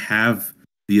we have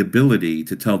the ability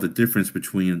to tell the difference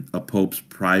between a pope's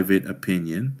private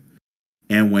opinion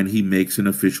and when he makes an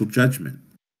official judgment.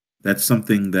 That's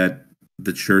something that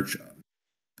the church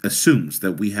assumes,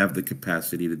 that we have the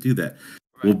capacity to do that.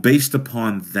 Well, based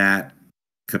upon that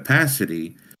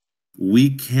capacity, we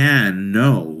can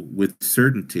know with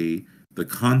certainty the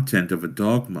content of a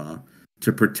dogma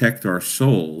to protect our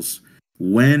souls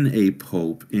when a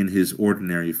pope in his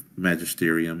ordinary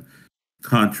magisterium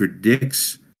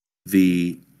contradicts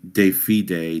the de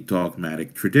fide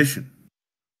dogmatic tradition.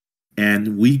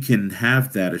 And we can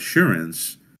have that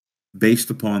assurance based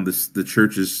upon the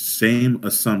church's same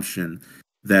assumption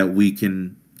that we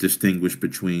can distinguish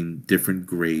between different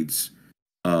grades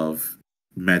of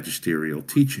magisterial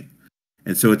teaching.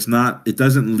 And so it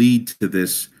doesn't lead to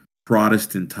this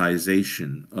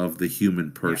Protestantization of the human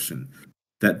Yeah. person.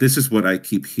 That this is what I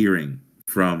keep hearing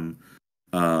from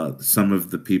some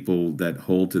of the people that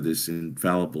hold to this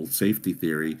infallible safety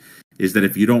theory, is that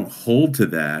if you don't hold to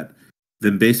that,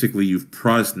 then basically you've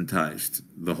Protestantized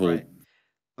the Right.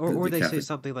 whole Or the they say Catholic.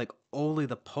 something like only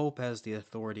the Pope has the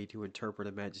authority to interpret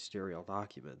a magisterial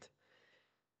document.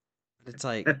 It's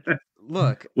like,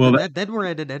 look, Well, then we're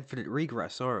in an infinite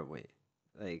regress, aren't we?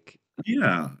 Like,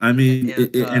 yeah. I mean, and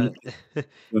and go ahead.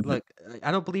 look,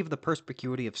 I don't believe in the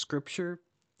perspicuity of Scripture,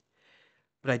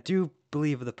 but I do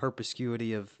believe in the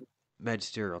perspicuity of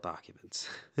magisterial documents.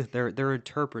 They're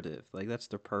interpretive, like that's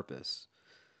their purpose.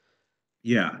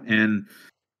 Yeah, and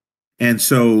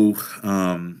so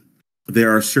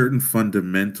there are certain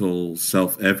fundamental,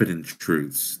 self-evident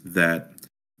truths that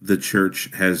the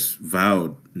church has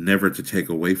vowed never to take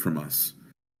away from us.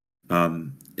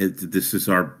 This is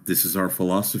our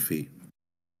philosophy.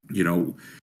 You know,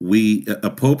 we a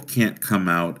pope can't come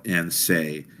out and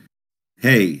say,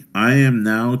 "Hey, I am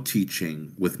now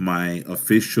teaching with my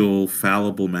official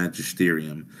fallible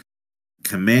magisterium,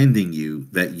 commanding you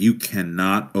that you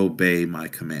cannot obey my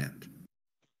command."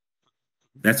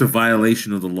 That's a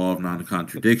violation of the law of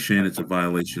non-contradiction. It's a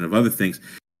violation of other things.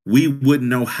 We wouldn't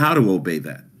know how to obey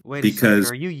that Wait a second,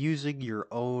 because are you using your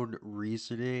own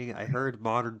reasoning? I heard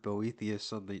modern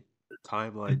Boethius on the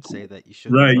timeline say that you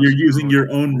shouldn't right, you're trust your using own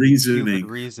your own human reasoning.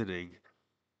 reasoning.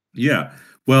 Yeah.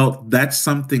 Well, that's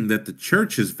something that the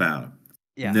church has vowed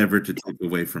Yeah. never to take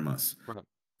away from us. Right.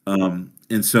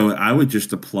 And so I would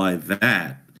just apply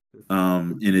that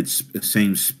in its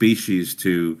same species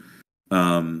to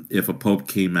if a pope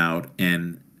came out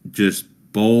and just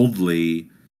boldly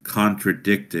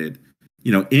contradicted,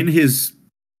 in his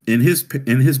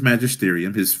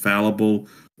magisterium, his fallible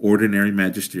ordinary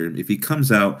magisterium, if he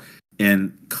comes out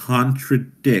and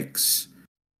contradicts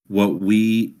what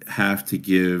we have to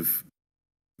give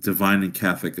divine and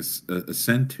Catholic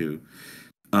assent to,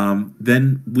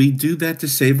 then we do that to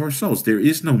save our souls. There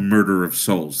is no murder of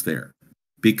souls there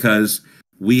because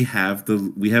we have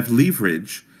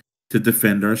leverage to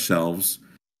defend ourselves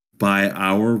by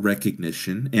our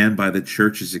recognition and by the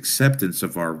church's acceptance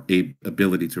of our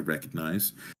ability to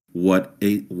recognize what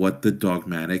the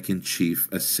dogmatic and chief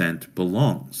assent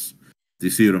belongs. Do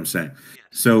you see what I'm saying? Yes.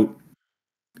 So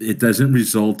it doesn't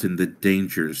result in the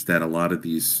dangers that a lot of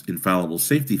these infallible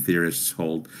safety theorists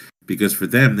hold, because for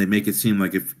them they make it seem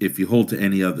like if you hold to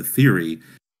any other theory,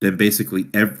 then basically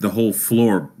the whole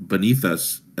floor beneath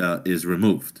us is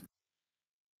removed.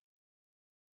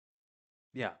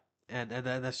 Yeah. And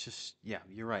that's just yeah,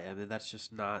 you're right. I mean that's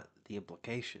just not the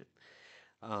implication.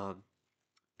 Um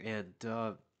and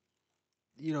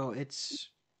it's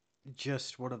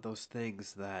just one of those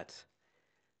things that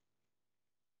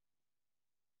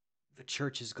the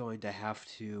church is going to have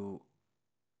to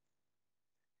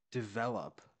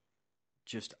develop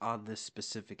just on this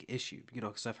specific issue.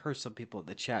 Because I've heard some people in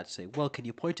the chat say, well, can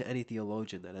you point to any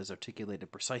theologian that has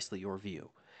articulated precisely your view?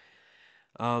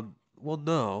 Well,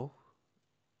 no,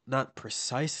 not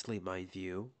precisely my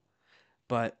view,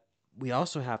 but we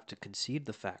also have to concede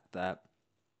the fact that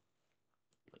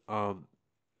um,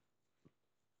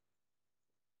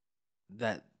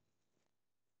 that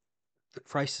the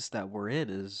crisis that we're in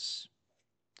is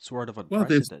sort of Well,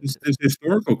 unprecedented. there's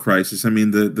historical crisis. I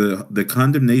mean, the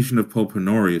condemnation of Pope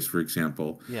Honorius, for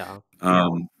example. Yeah,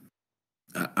 Um,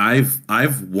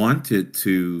 I've wanted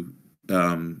to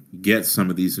get some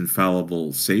of these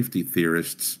infallible safety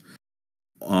theorists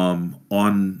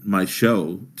on my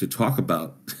show to talk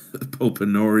about Pope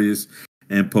Honorius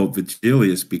and Pope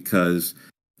Vigilius because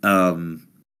um,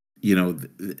 the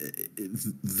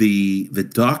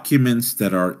documents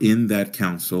that are in that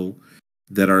council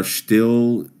that are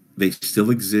still they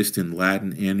still exist in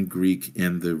Latin and Greek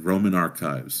in the Roman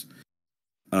archives.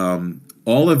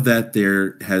 All of that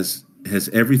there has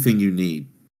everything you need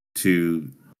to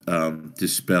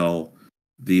dispel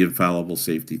the infallible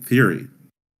safety theory.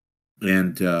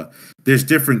 And there's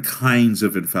different kinds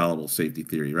of infallible safety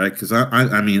theory, right? Because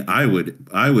I mean, I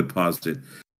would posit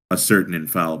a certain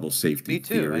infallible safety me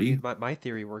too. I theory, mean, my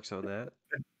theory works on that.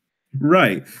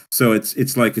 right? So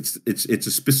it's like it's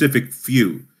a specific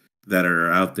few that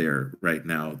are out there right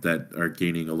now that are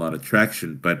gaining a lot of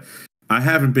traction, but I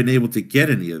haven't been able to get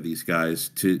any of these guys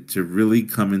to really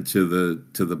come into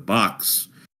the box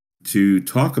to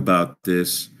talk about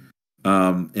this,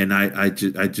 and I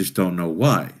just don't know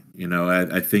why.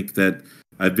 I think that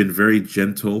I've been very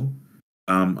gentle.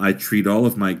 I treat all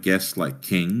of my guests like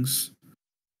kings.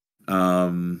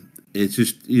 It's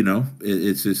just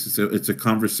it's a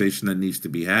conversation that needs to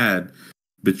be had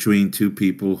between two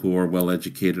people who are well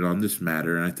educated on this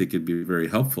matter, and I think it'd be very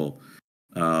helpful.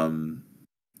 Um,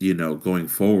 going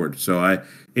forward. So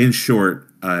in short,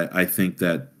 I think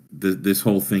that this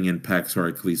whole thing impacts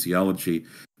our ecclesiology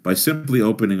by simply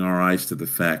opening our eyes to the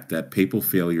fact that papal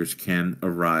failures can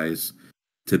arise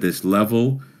to this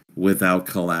level without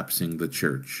collapsing the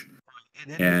church. And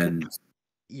we can, And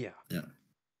yeah, yeah,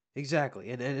 exactly.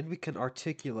 And we can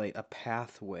articulate a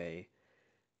pathway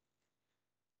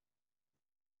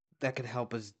that can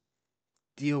help us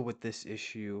deal with this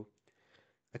issue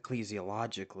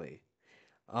ecclesiologically.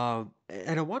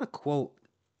 And I want to quote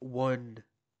one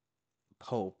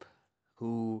pope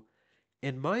who,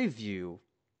 in my view,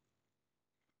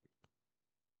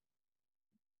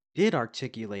 did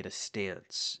articulate a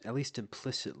stance, at least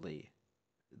implicitly,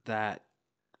 that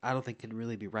I don't think can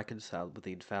really be reconciled with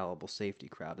the infallible safety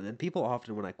crowd. And then people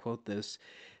often, when I quote this,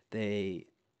 they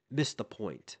miss the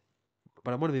point.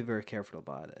 But I want to be very careful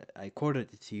about it. I quoted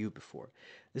it to you before.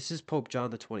 This is Pope John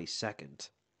the 22nd.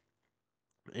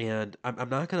 And I'm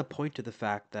not going to point to the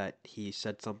fact that he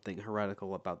said something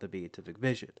heretical about the beatific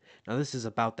vision. Now, this is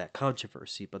about that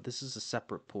controversy, but this is a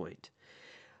separate point.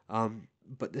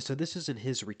 So this is in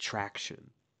his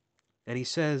retraction. And he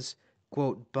says,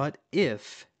 quote, "But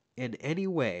if in any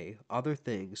way other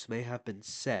things may have been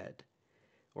said,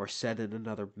 or said in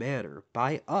another manner,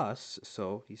 by us,"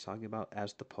 so he's talking about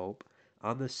as the Pope,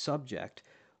 "on this subject,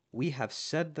 we have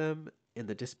said them in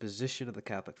the disposition of the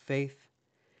Catholic faith,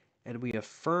 and we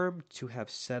affirm to have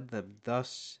said them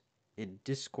thus in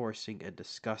discoursing and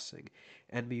discussing,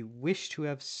 and we wish to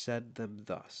have said them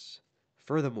thus.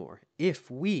 Furthermore,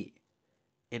 if we,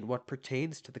 in what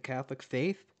pertains to the Catholic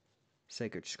faith,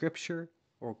 sacred scripture,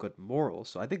 or good morals,"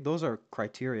 so I think those are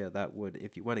criteria that would,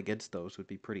 if you went against those, would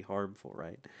be pretty harmful,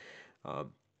 right?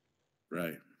 Um,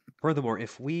 Right. Furthermore,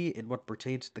 if we, in what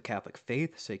pertains to the Catholic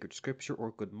faith, sacred scripture,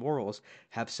 or good morals,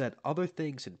 have said other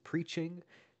things in preaching,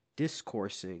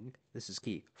 discoursing, this is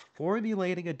key,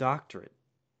 formulating a doctrine,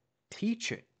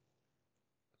 teaching.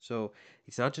 So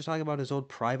he's not just talking about his own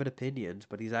private opinions,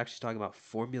 but he's actually talking about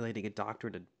formulating a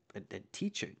doctrine and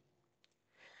teaching,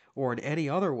 or in any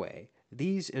other way.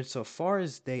 These, insofar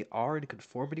as they are in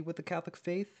conformity with the Catholic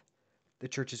faith, the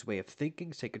Church's way of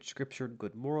thinking, sacred scripture, and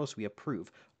good morals, we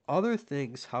approve. Other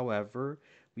things, however,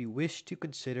 we wish to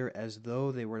consider as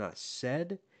though they were not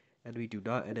said, and we do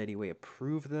not in any way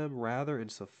approve them. Rather,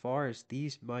 insofar as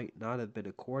these might not have been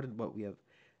accordant what we have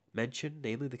mentioned,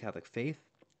 namely the Catholic faith,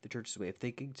 the Church's way of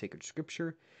thinking, sacred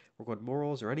scripture, or good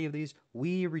morals, or any of these,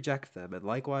 we reject them, and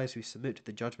likewise we submit to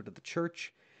the judgment of the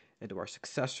Church and to our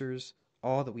successors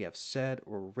all that we have said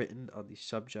or written on these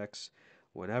subjects,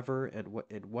 whenever and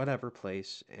in whatever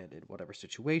place and in whatever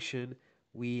situation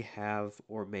we have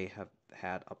or may have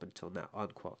had up until now,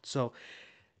 unquote. So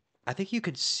I think you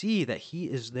can see that he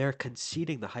is there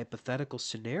conceding the hypothetical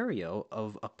scenario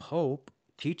of a pope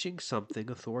teaching something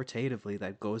authoritatively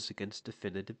that goes against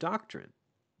definitive doctrine.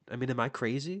 I mean, am I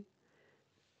crazy?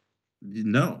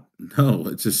 No, no,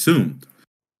 it's assumed.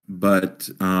 But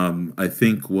I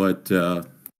think what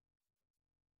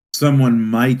someone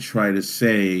might try to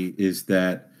say is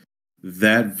that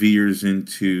that veers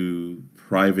into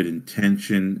private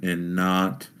intention and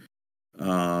not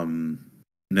um,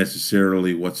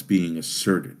 necessarily what's being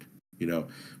asserted. You know,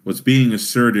 what's being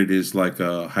asserted is like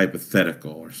a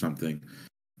hypothetical or something.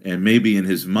 And maybe in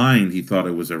his mind, he thought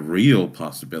it was a real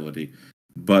possibility.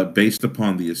 But based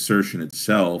upon the assertion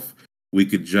itself, we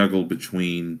could juggle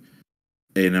between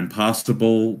an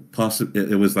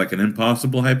it was like an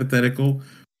impossible hypothetical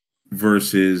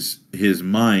versus his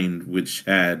mind, which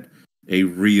had a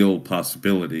real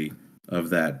possibility of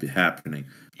that happening.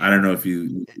 I don't Yeah. know if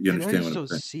you And I understand just what I'm don't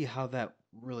saying. see how that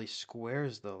really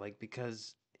squares though, like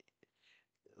because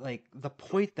like the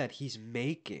point that he's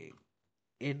making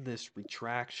in this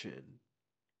retraction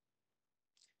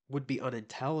would be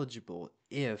unintelligible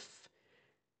if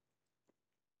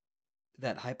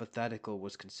that hypothetical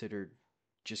was considered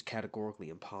just categorically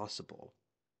impossible.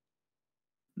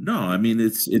 No, I I mean, mean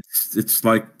it's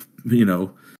like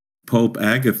Pope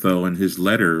Agatho and his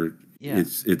letter. yeah,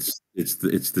 It's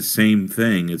the same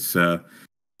thing. It's the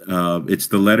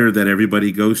letter that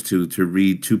everybody goes to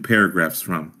read two paragraphs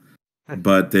from,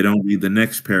 but they don't read the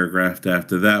next paragraph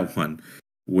after that one,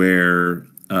 where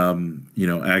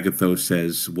Agatho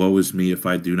says, "Woe is me if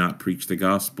I do not preach the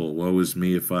gospel. Woe is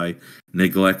me if I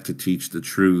neglect to teach the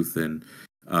truth." And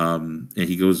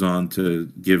he goes on to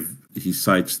he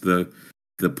cites the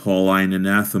Pauline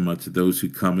anathema to those who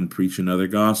come and preach another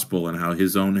gospel, and how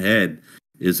his own head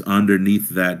is underneath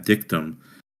that dictum.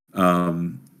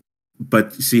 Um,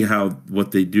 but see how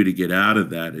what they do to get out of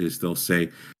that is they'll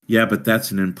say, yeah, but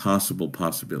that's an impossible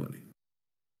possibility.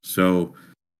 So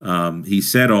he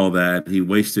said all that. He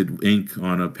wasted ink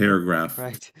on a paragraph,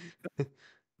 right.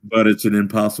 but it's an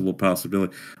impossible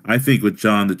possibility. I think with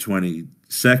John the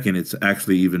 22nd, it's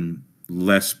actually even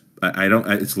less. I don't.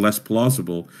 It's less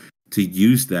plausible to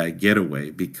use that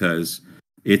getaway because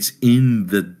it's in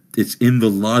the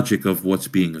logic of what's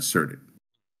being asserted.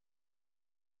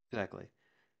 Exactly.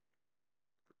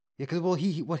 Yeah, because well,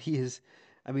 what he is.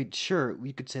 I mean, sure,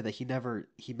 we could say that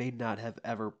he may not have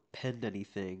ever penned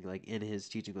anything like in his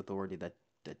teaching authority that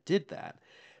did that,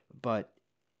 but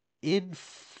in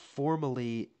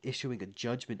formally issuing a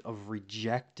judgment of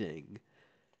rejecting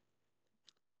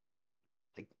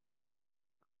like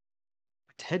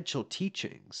potential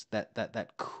teachings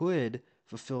that could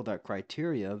fulfill that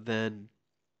criteria, then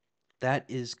that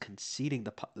is conceding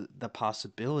the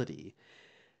possibility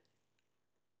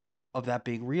of that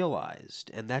being realized,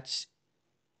 and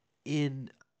in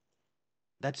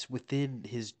that's within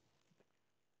his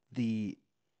the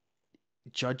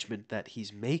judgment that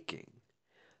he's making.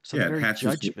 So the Yeah, it very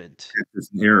judgment, hatches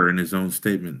an error in his own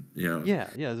statement. You know, yeah,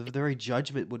 the very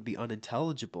judgment would be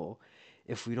unintelligible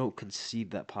if we don't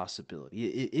concede that possibility.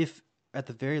 If at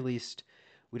the very least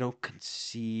we don't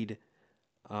concede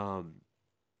um,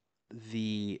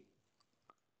 the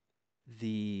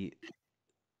the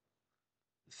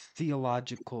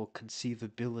theological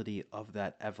conceivability of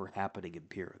that ever happening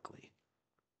empirically.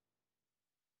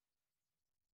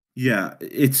 yeah,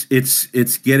 it's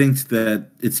getting to that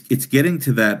it's getting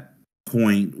to that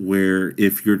point where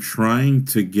if you're trying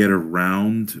to get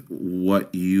around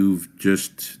what you've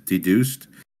just deduced,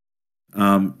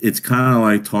 it's kind of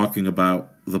like talking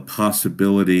about the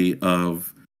possibility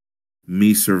of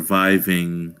me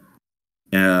surviving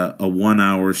a 1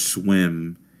 hour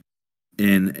swim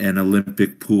in an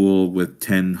Olympic pool with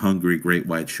 10 hungry great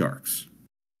white sharks.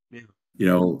 Yeah. You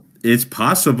know, it's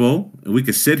possible. We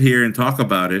could sit here and talk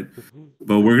about it,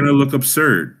 but we're going to look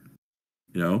absurd,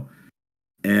 you know?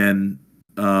 And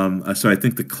so I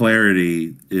think the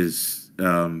clarity is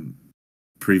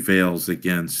prevails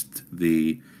against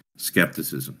the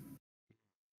skepticism.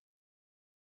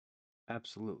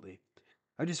 Absolutely.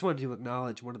 I just wanted to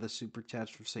acknowledge one of the super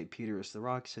chats from St. Peter's. The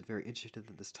Rock said, very interested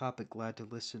in this topic, glad to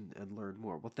listen and learn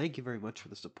more. Well, thank you very much for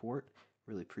the support.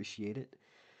 Really appreciate it.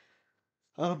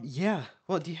 Yeah.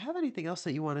 Well, do you have anything else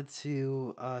that you wanted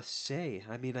to say?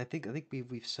 I mean, I think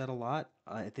we've said a lot.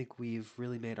 I think we've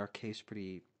really made our case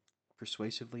pretty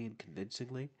persuasively and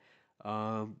convincingly.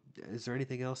 Is there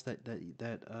anything else that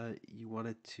you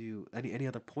wanted to any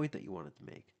other point that you wanted to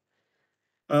make?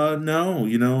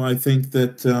 No, I think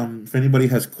that if anybody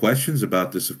has questions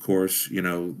about this, of course,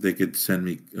 they could send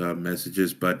me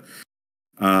messages. But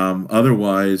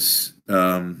otherwise,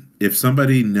 if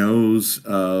somebody knows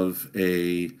of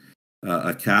a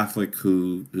Catholic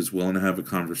who is willing to have a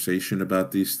conversation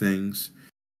about these things,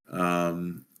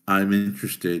 I'm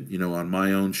interested. On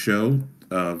my own show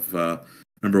of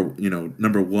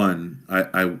number one,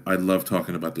 I love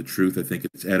talking about the truth. I think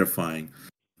it's edifying.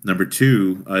 Number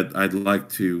two, I'd like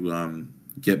to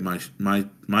get my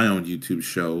own YouTube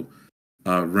show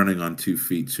running on 2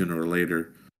 feet sooner or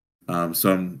later.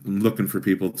 So I'm looking for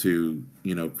people to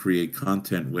create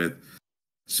content with.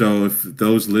 So if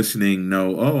those listening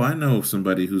know, oh, I know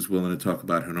somebody who's willing to talk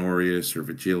about Honorius or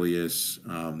Vigilius,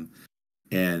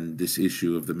 and this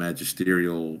issue of the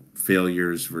magisterial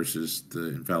failures versus the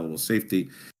infallible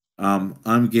safety,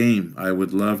 I'm game. I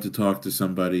would love to talk to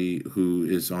somebody who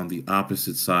is on the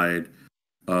opposite side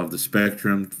of the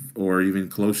spectrum or even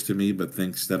close to me, but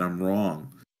thinks that I'm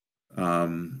wrong.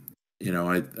 Um,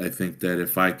 I think that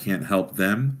if I can't help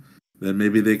them, then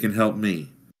maybe they can help me.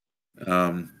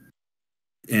 Um,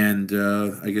 and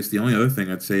I guess the only other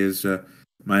thing I'd say is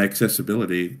my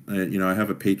accessibility. I have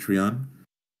a Patreon,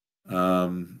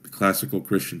 Classical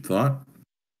Christian Thought,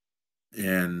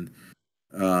 and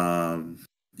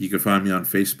you can find me on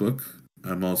Facebook.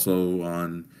 I'm also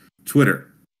on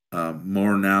Twitter,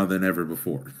 more now than ever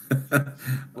before,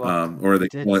 Well, or they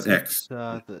call it X.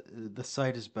 it's the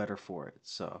site is better for it.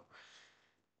 So,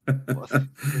 well,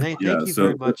 thank Yeah. you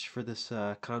very So much for this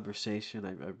conversation.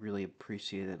 I really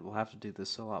appreciate it. We'll have to do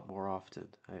this a lot more often.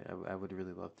 I would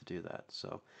really love to do that.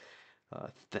 So,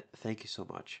 thank you so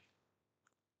much.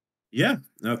 yeah.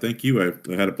 No, thank you. I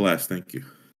had a blast. Thank you.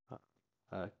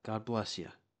 God bless you.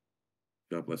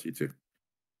 God bless you too.